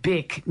this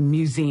big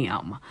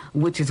museum,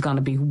 which is going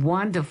to be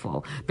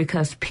wonderful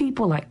because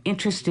people are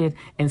interested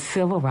in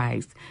civil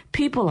rights.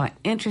 People are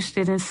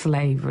interested in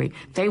slavery.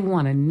 They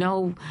want to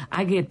know.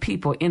 I get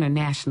people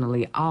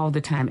internationally all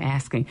the time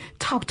asking,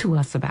 talk to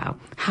us about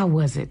how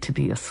was it to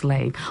be a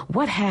slave?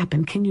 What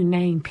happened? Can you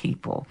name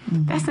people?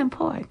 Mm-hmm. That's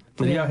important.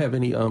 Do y'all have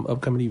any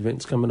upcoming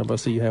events coming up? I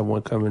see you have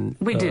one coming.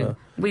 We do.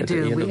 We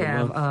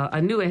have a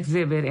new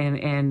exhibit,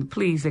 and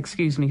please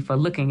excuse me for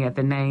looking at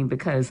the name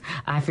because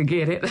I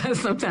forget it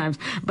sometimes.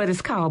 But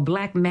it's called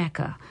Black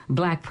Mecca,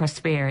 Black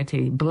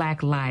Prosperity,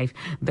 Black Life,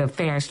 the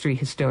Fair Street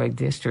Historic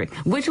District,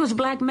 which was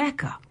Black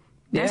Mecca.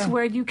 That's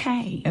where you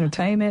came.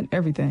 Entertainment,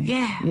 everything.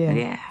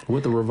 Yeah.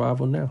 With the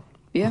revival now.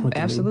 Yeah,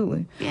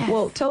 absolutely. Yes.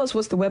 Well, tell us,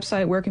 what's the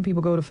website? Where can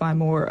people go to find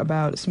more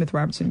about Smith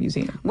Robertson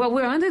Museum? Well,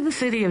 we're under the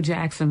City of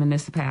Jackson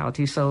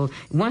Municipality. So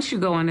once you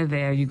go under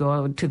there, you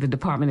go to the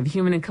Department of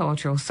Human and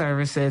Cultural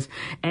Services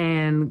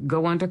and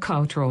go under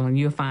Cultural, and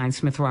you'll find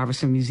Smith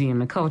Robertson Museum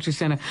and Culture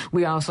Center.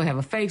 We also have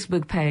a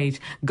Facebook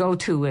page. Go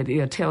to it.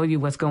 It'll tell you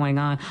what's going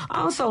on.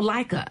 Also,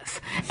 like us,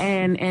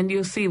 and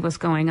you'll see what's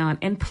going on.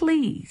 And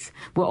please,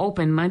 we're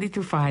open Monday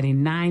through Friday,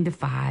 9 to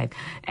 5,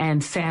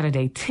 and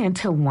Saturday, 10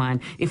 to 1.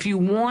 If you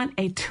want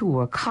a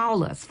tour,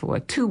 call us for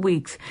 2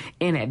 weeks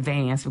in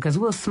advance because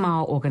we're a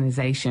small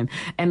organization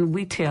and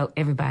we tell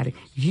everybody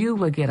you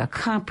will get a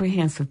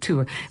comprehensive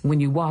tour. When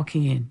you walk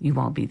in, you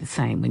won't be the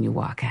same when you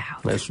walk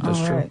out. That's true.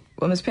 Right.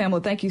 Well, Ms. Pamela,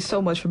 thank you so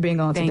much for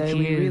being on today. Thank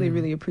you. We really,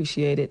 really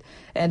appreciate it.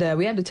 And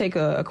we have to take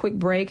a quick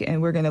break,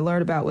 and we're going to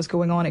learn about what's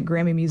going on at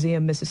Grammy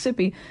Museum,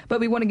 Mississippi. But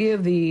we want to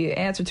give the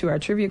answer to our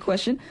trivia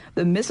question.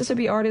 The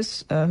Mississippi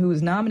artist who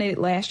was nominated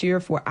last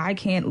year for I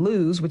Can't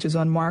Lose, which is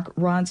on Mark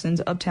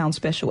Ronson's Uptown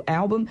Special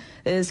album,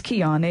 is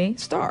Kiane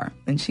Starr,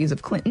 and she's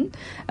of Clinton.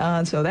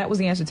 So that was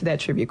the answer to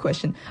that trivia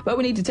question. But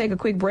we need to take a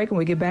quick break. When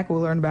we get back,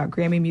 we'll learn about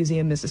Grammy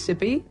Museum,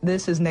 Mississippi.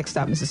 This is Next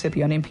Stop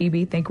Mississippi on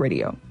MPB Think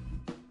Radio.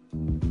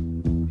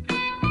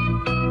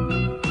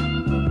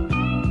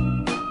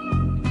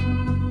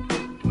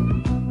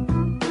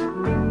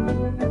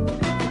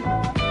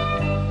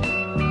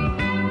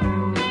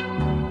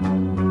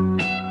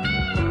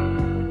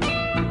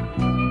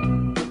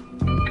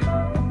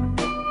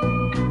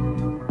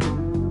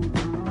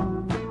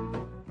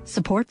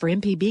 Support for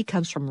MPB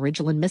comes from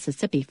Ridgeland,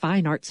 Mississippi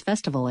Fine Arts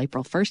Festival,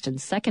 April 1st and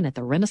 2nd at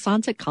the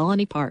Renaissance at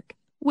Colony Park,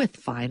 with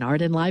fine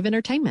art and live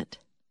entertainment,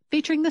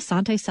 featuring the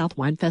Sante South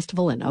Wine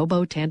Festival and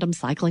Oboe Tandem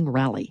Cycling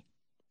Rally.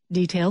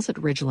 Details at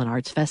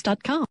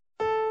RidgelandArtsFest.com.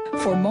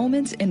 For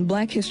moments in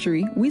Black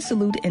history, we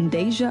salute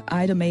Indasia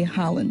Ida Mae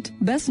Holland,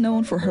 best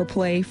known for her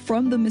play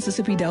From the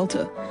Mississippi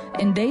Delta.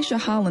 Indasia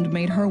Holland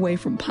made her way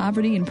from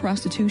poverty and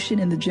prostitution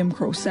in the Jim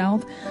Crow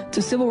South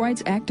to civil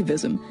rights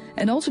activism,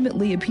 and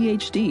ultimately a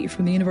PhD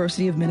from the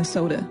University of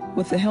Minnesota.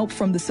 With the help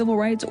from the civil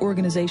rights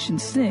organization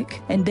SNCC,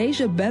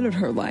 Indasia bettered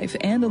her life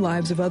and the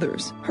lives of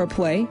others. Her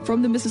play,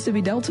 From the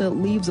Mississippi Delta,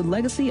 leaves a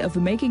legacy of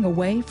making a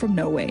way from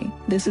no way.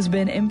 This has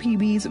been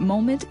MPB's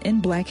Moment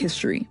in Black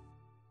History.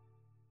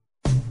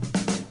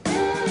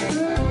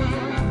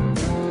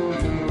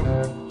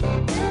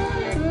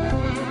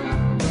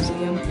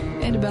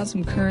 About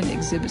some current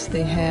exhibits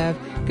they have.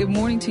 Good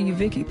morning to you,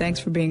 Vicki. Thanks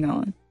for being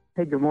on.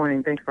 Hey, good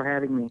morning. Thanks for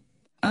having me.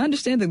 I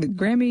understand that the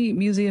Grammy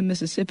Museum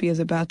Mississippi is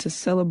about to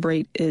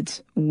celebrate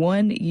its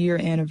 1-year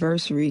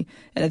anniversary,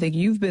 and I think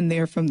you've been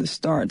there from the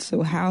start.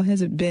 So how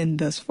has it been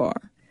thus far?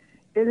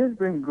 It has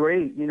been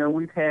great. You know,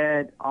 we've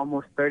had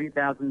almost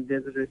 30,000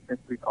 visitors since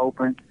we've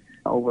opened.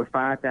 Over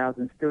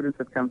 5,000 students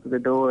have come to the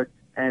doors,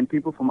 and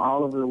people from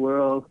all over the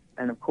world,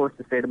 and of course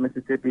the state of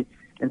Mississippi.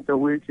 And so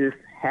we're just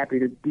happy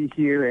to be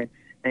here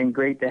and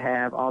great to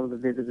have all of the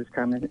visitors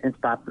come in and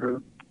stop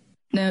through.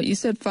 Now, you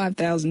said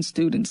 5,000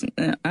 students.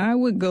 I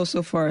would go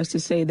so far as to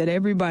say that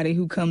everybody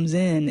who comes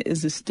in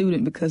is a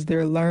student because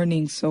they're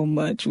learning so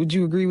much. Would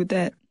you agree with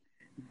that?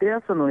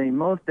 Definitely,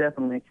 most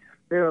definitely.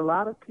 There are a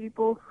lot of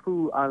people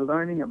who are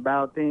learning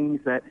about things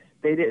that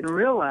they didn't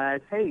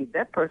realize, hey,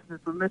 that person is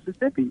from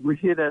Mississippi. We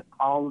hear that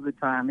all of the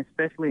time,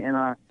 especially in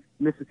our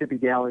Mississippi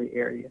Gallery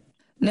area.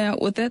 Now,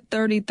 with that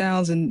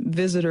 30,000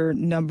 visitor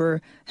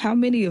number, how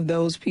many of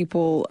those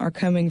people are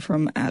coming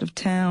from out of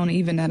town,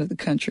 even out of the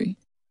country?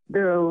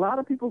 There are a lot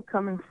of people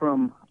coming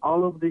from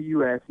all over the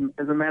U.S.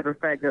 As a matter of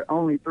fact, there are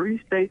only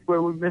 3 states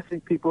where we're missing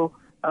people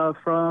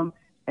from,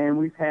 and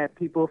we've had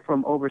people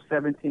from over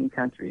 17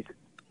 countries.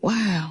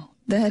 Wow.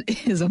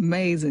 That is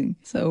amazing.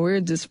 So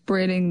we're just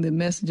spreading the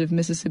message of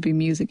Mississippi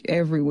music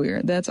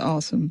everywhere. That's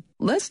awesome.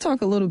 Let's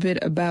talk a little bit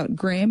about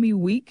Grammy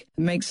Week.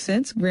 It makes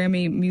sense.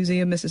 Grammy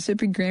Museum,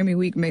 Mississippi, Grammy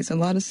Week makes a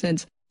lot of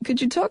sense.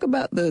 Could you talk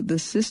about the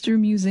sister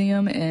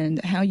museum and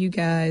how you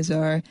guys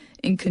are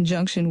in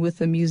conjunction with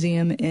the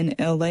museum in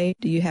L.A.?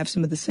 Do you have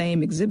some of the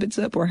same exhibits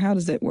up, or how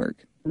does that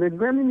work? The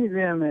Grammy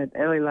Museum at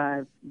LA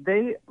Live,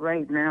 they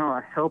right now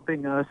are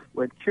helping us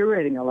with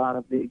curating a lot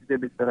of the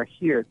exhibits that are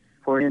here.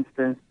 For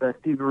instance, the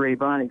Stevie Ray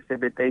Vaughan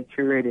exhibit, they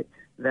curated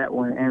that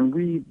one, and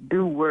we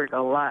do work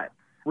a lot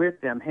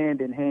with them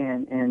hand in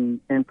hand in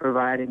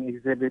providing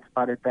exhibits,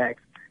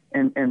 artifacts,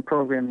 and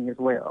programming as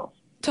well.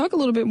 Talk a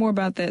little bit more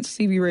about that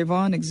Stevie Ray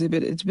Vaughan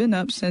exhibit. It's been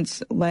up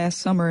since last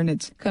summer, and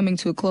it's coming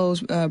to a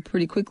close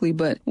pretty quickly.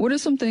 But what are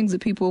some things that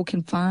people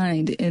can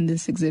find in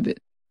this exhibit?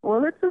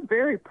 Well, it's a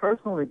very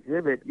personal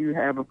exhibit. You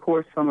have, of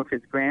course, some of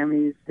his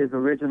Grammys, his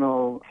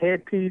original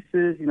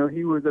headpieces. You know,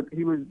 he was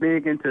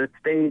big into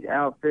stage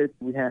outfits.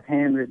 We have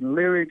handwritten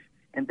lyrics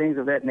and things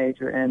of that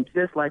nature. And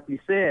just like you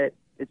said,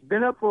 it's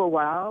been up for a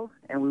while,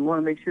 and we want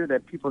to make sure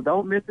that people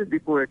don't miss it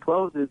before it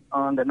closes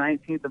on the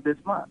 19th of this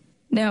month.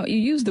 Now, you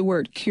use the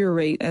word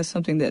curate as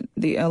something that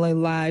the LA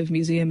Live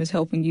Museum is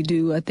helping you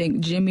do. I think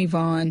Jimmy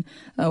Vaughn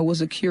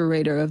was a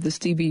curator of the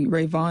Stevie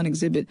Ray Vaughan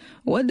exhibit.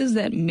 What does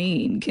that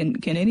mean? Can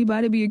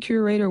anybody be a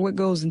curator? What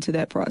goes into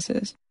that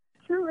process?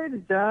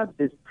 Curator's job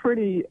is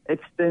pretty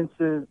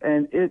extensive,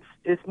 and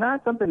it's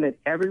not something that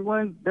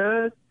everyone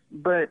does,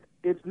 but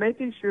it's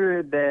making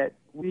sure that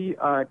we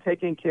are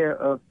taking care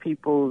of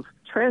people's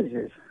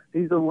treasures.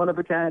 These are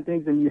one-of-a-kind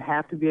things, and you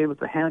have to be able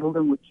to handle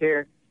them with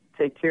care,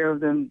 take care of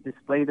them,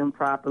 display them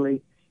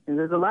properly. And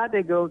there's a lot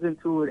that goes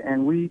into it,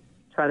 and we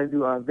try to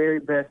do our very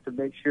best to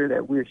make sure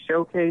that we're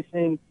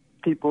showcasing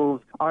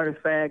people's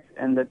artifacts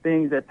and the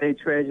things that they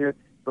treasure,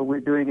 but we're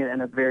doing it in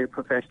a very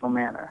professional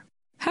manner.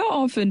 How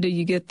often do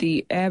you get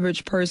the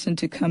average person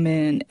to come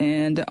in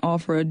and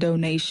offer a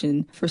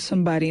donation for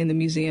somebody in the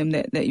museum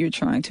that you're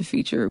trying to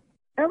feature?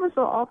 Ever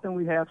so often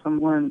we have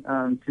someone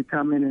to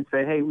come in and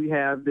say, hey, we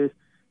have this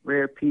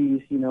rare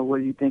piece, you know, what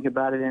do you think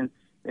about it? And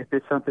if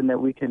it's something that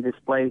we can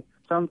display.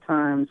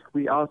 Sometimes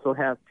we also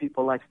have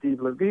people like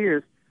Steve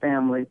Lavier's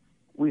family.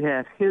 We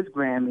have his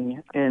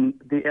Grammy in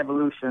the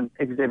Evolution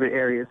exhibit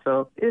area.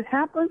 So it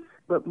happens,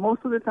 but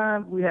most of the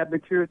time we have the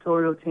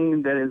curatorial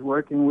team that is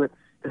working with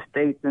the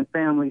states and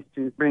families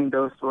to bring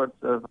those sorts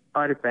of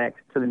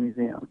artifacts to the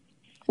museum.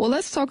 Well,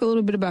 let's talk a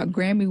little bit about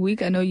Grammy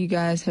Week. I know you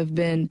guys have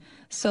been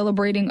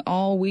celebrating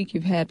all week.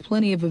 You've had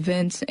plenty of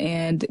events,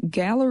 and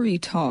gallery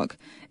talk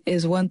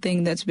is one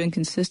thing that's been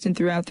consistent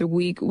throughout the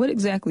week. What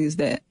exactly is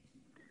that?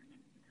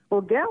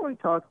 Well, gallery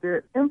talks,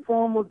 they're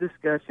informal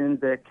discussions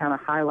that kind of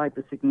highlight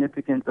the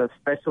significance of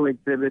special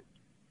exhibits,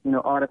 you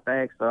know,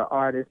 artifacts or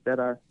artists that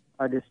are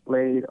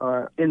displayed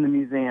or in the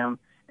museum.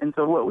 And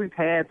so what we've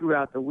had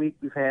throughout the week,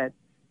 we've had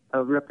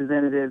a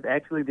representative,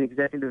 actually the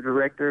executive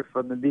director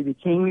for the B.B.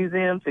 King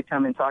Museum, to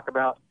come and talk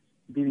about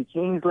B.B.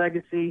 King's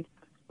legacy.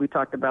 We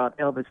talked about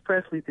Elvis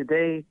Presley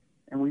today,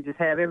 and we just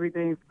have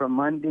everything from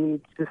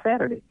Monday to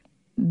Saturday.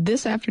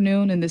 This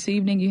afternoon and this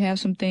evening, you have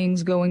some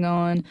things going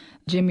on.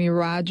 Jimmy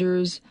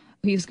Rogers,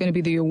 he's going to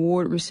be the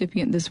award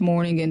recipient this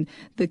morning, and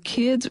the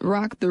kids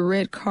rock the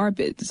red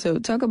carpet. So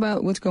talk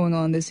about what's going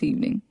on this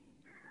evening.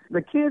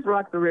 The Kids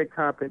Rock the Red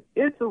Carpet,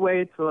 it's a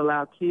way to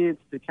allow kids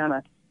to kind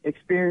of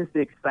experience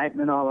the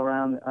excitement all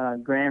around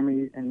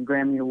Grammy and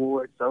Grammy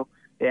Awards. So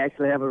they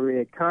actually have a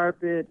red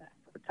carpet,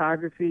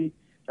 photography.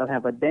 They'll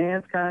have a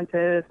dance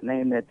contest,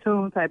 name that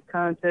tune type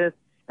contest,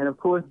 and of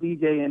course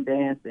DJ and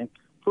dance, and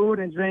food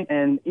and drink,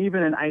 and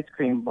even an ice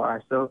cream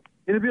bar. So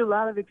it'll be a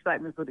lot of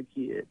excitement for the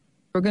kids.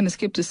 We're going to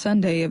skip to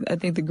Sunday. I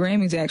think the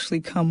Grammys actually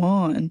come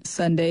on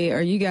Sunday.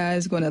 Are you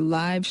guys going to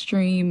live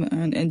stream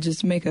and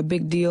just make a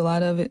big deal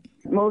out of it?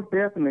 Most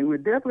definitely. We're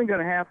definitely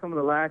going to have some of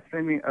the live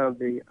streaming of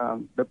the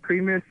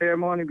premiere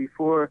ceremony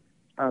before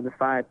the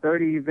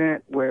 5:30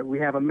 event, where we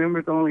have a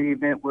members-only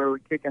event where we're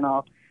kicking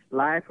off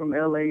live from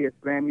L.A. It's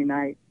Grammy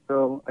night.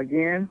 So,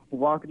 again,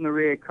 walking the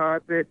red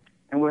carpet,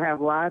 and we'll have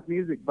live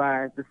music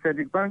by the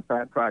Cedric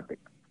Burnside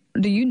Project.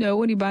 Do you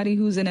know anybody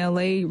who's in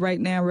L.A. right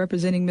now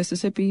representing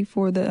Mississippi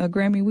for the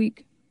Grammy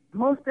Week?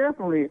 Most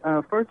definitely.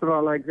 First of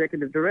all, our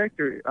executive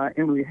director,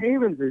 Emily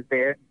Havens, is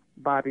there.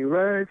 Bobby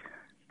Rush,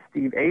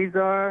 Steve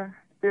Azar.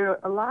 There are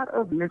a lot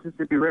of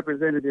Mississippi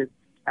representatives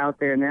out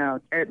there now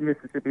at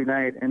Mississippi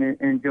Night and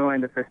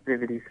enjoying the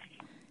festivities.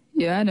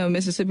 Yeah, I know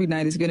Mississippi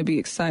Night is going to be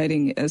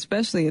exciting,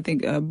 especially I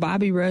think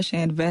Bobby Rush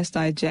and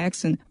Vasti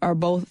Jackson are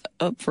both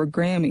up for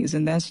Grammys,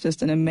 and that's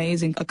just an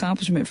amazing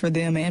accomplishment for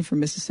them and for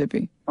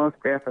Mississippi. Most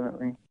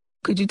definitely.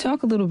 Could you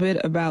talk a little bit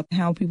about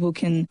how people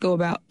can go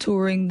about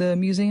touring the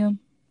museum?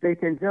 They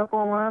can jump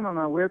online on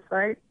our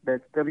website.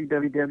 That's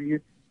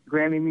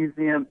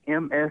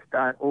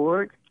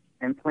www.grammymuseumms.org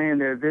and plan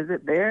their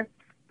visit there.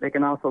 They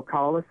can also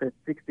call us at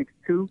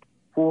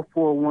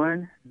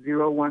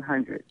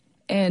 662-441-0100.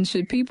 And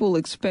should people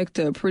expect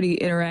a pretty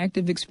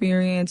interactive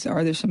experience?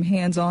 Are there some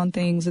hands-on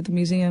things at the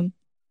museum?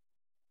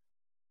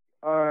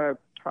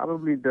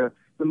 Probably the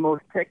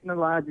most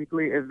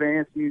technologically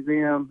advanced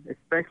museum,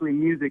 especially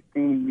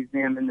music-themed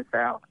museum in the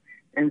South.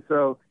 And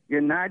so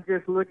you're not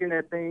just looking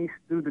at things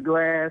through the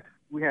glass.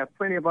 We have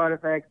plenty of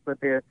artifacts, but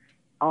they're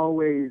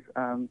always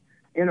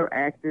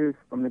interactive,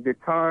 from the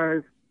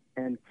guitars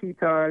and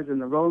guitars in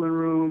the rolling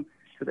room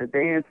to the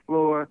dance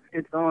floor.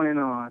 It's on and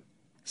on.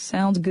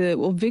 Sounds good.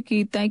 Well,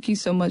 Vicki, thank you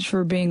so much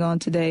for being on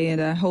today,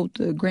 and I hope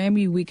the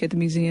Grammy Week at the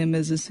museum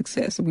is a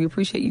success. We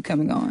appreciate you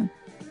coming on.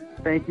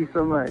 Thank you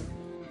so much.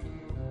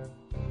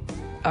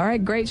 All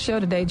right, great show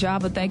today.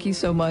 Java, thank you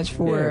so much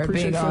for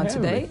being on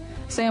today.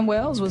 Sam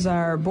Wells was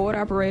our board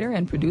operator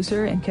and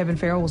producer, and Kevin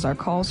Farrell was our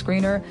call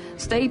screener.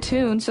 Stay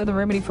tuned. Southern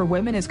Remedy for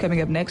Women is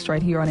coming up next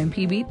right here on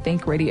MPB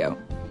Think Radio.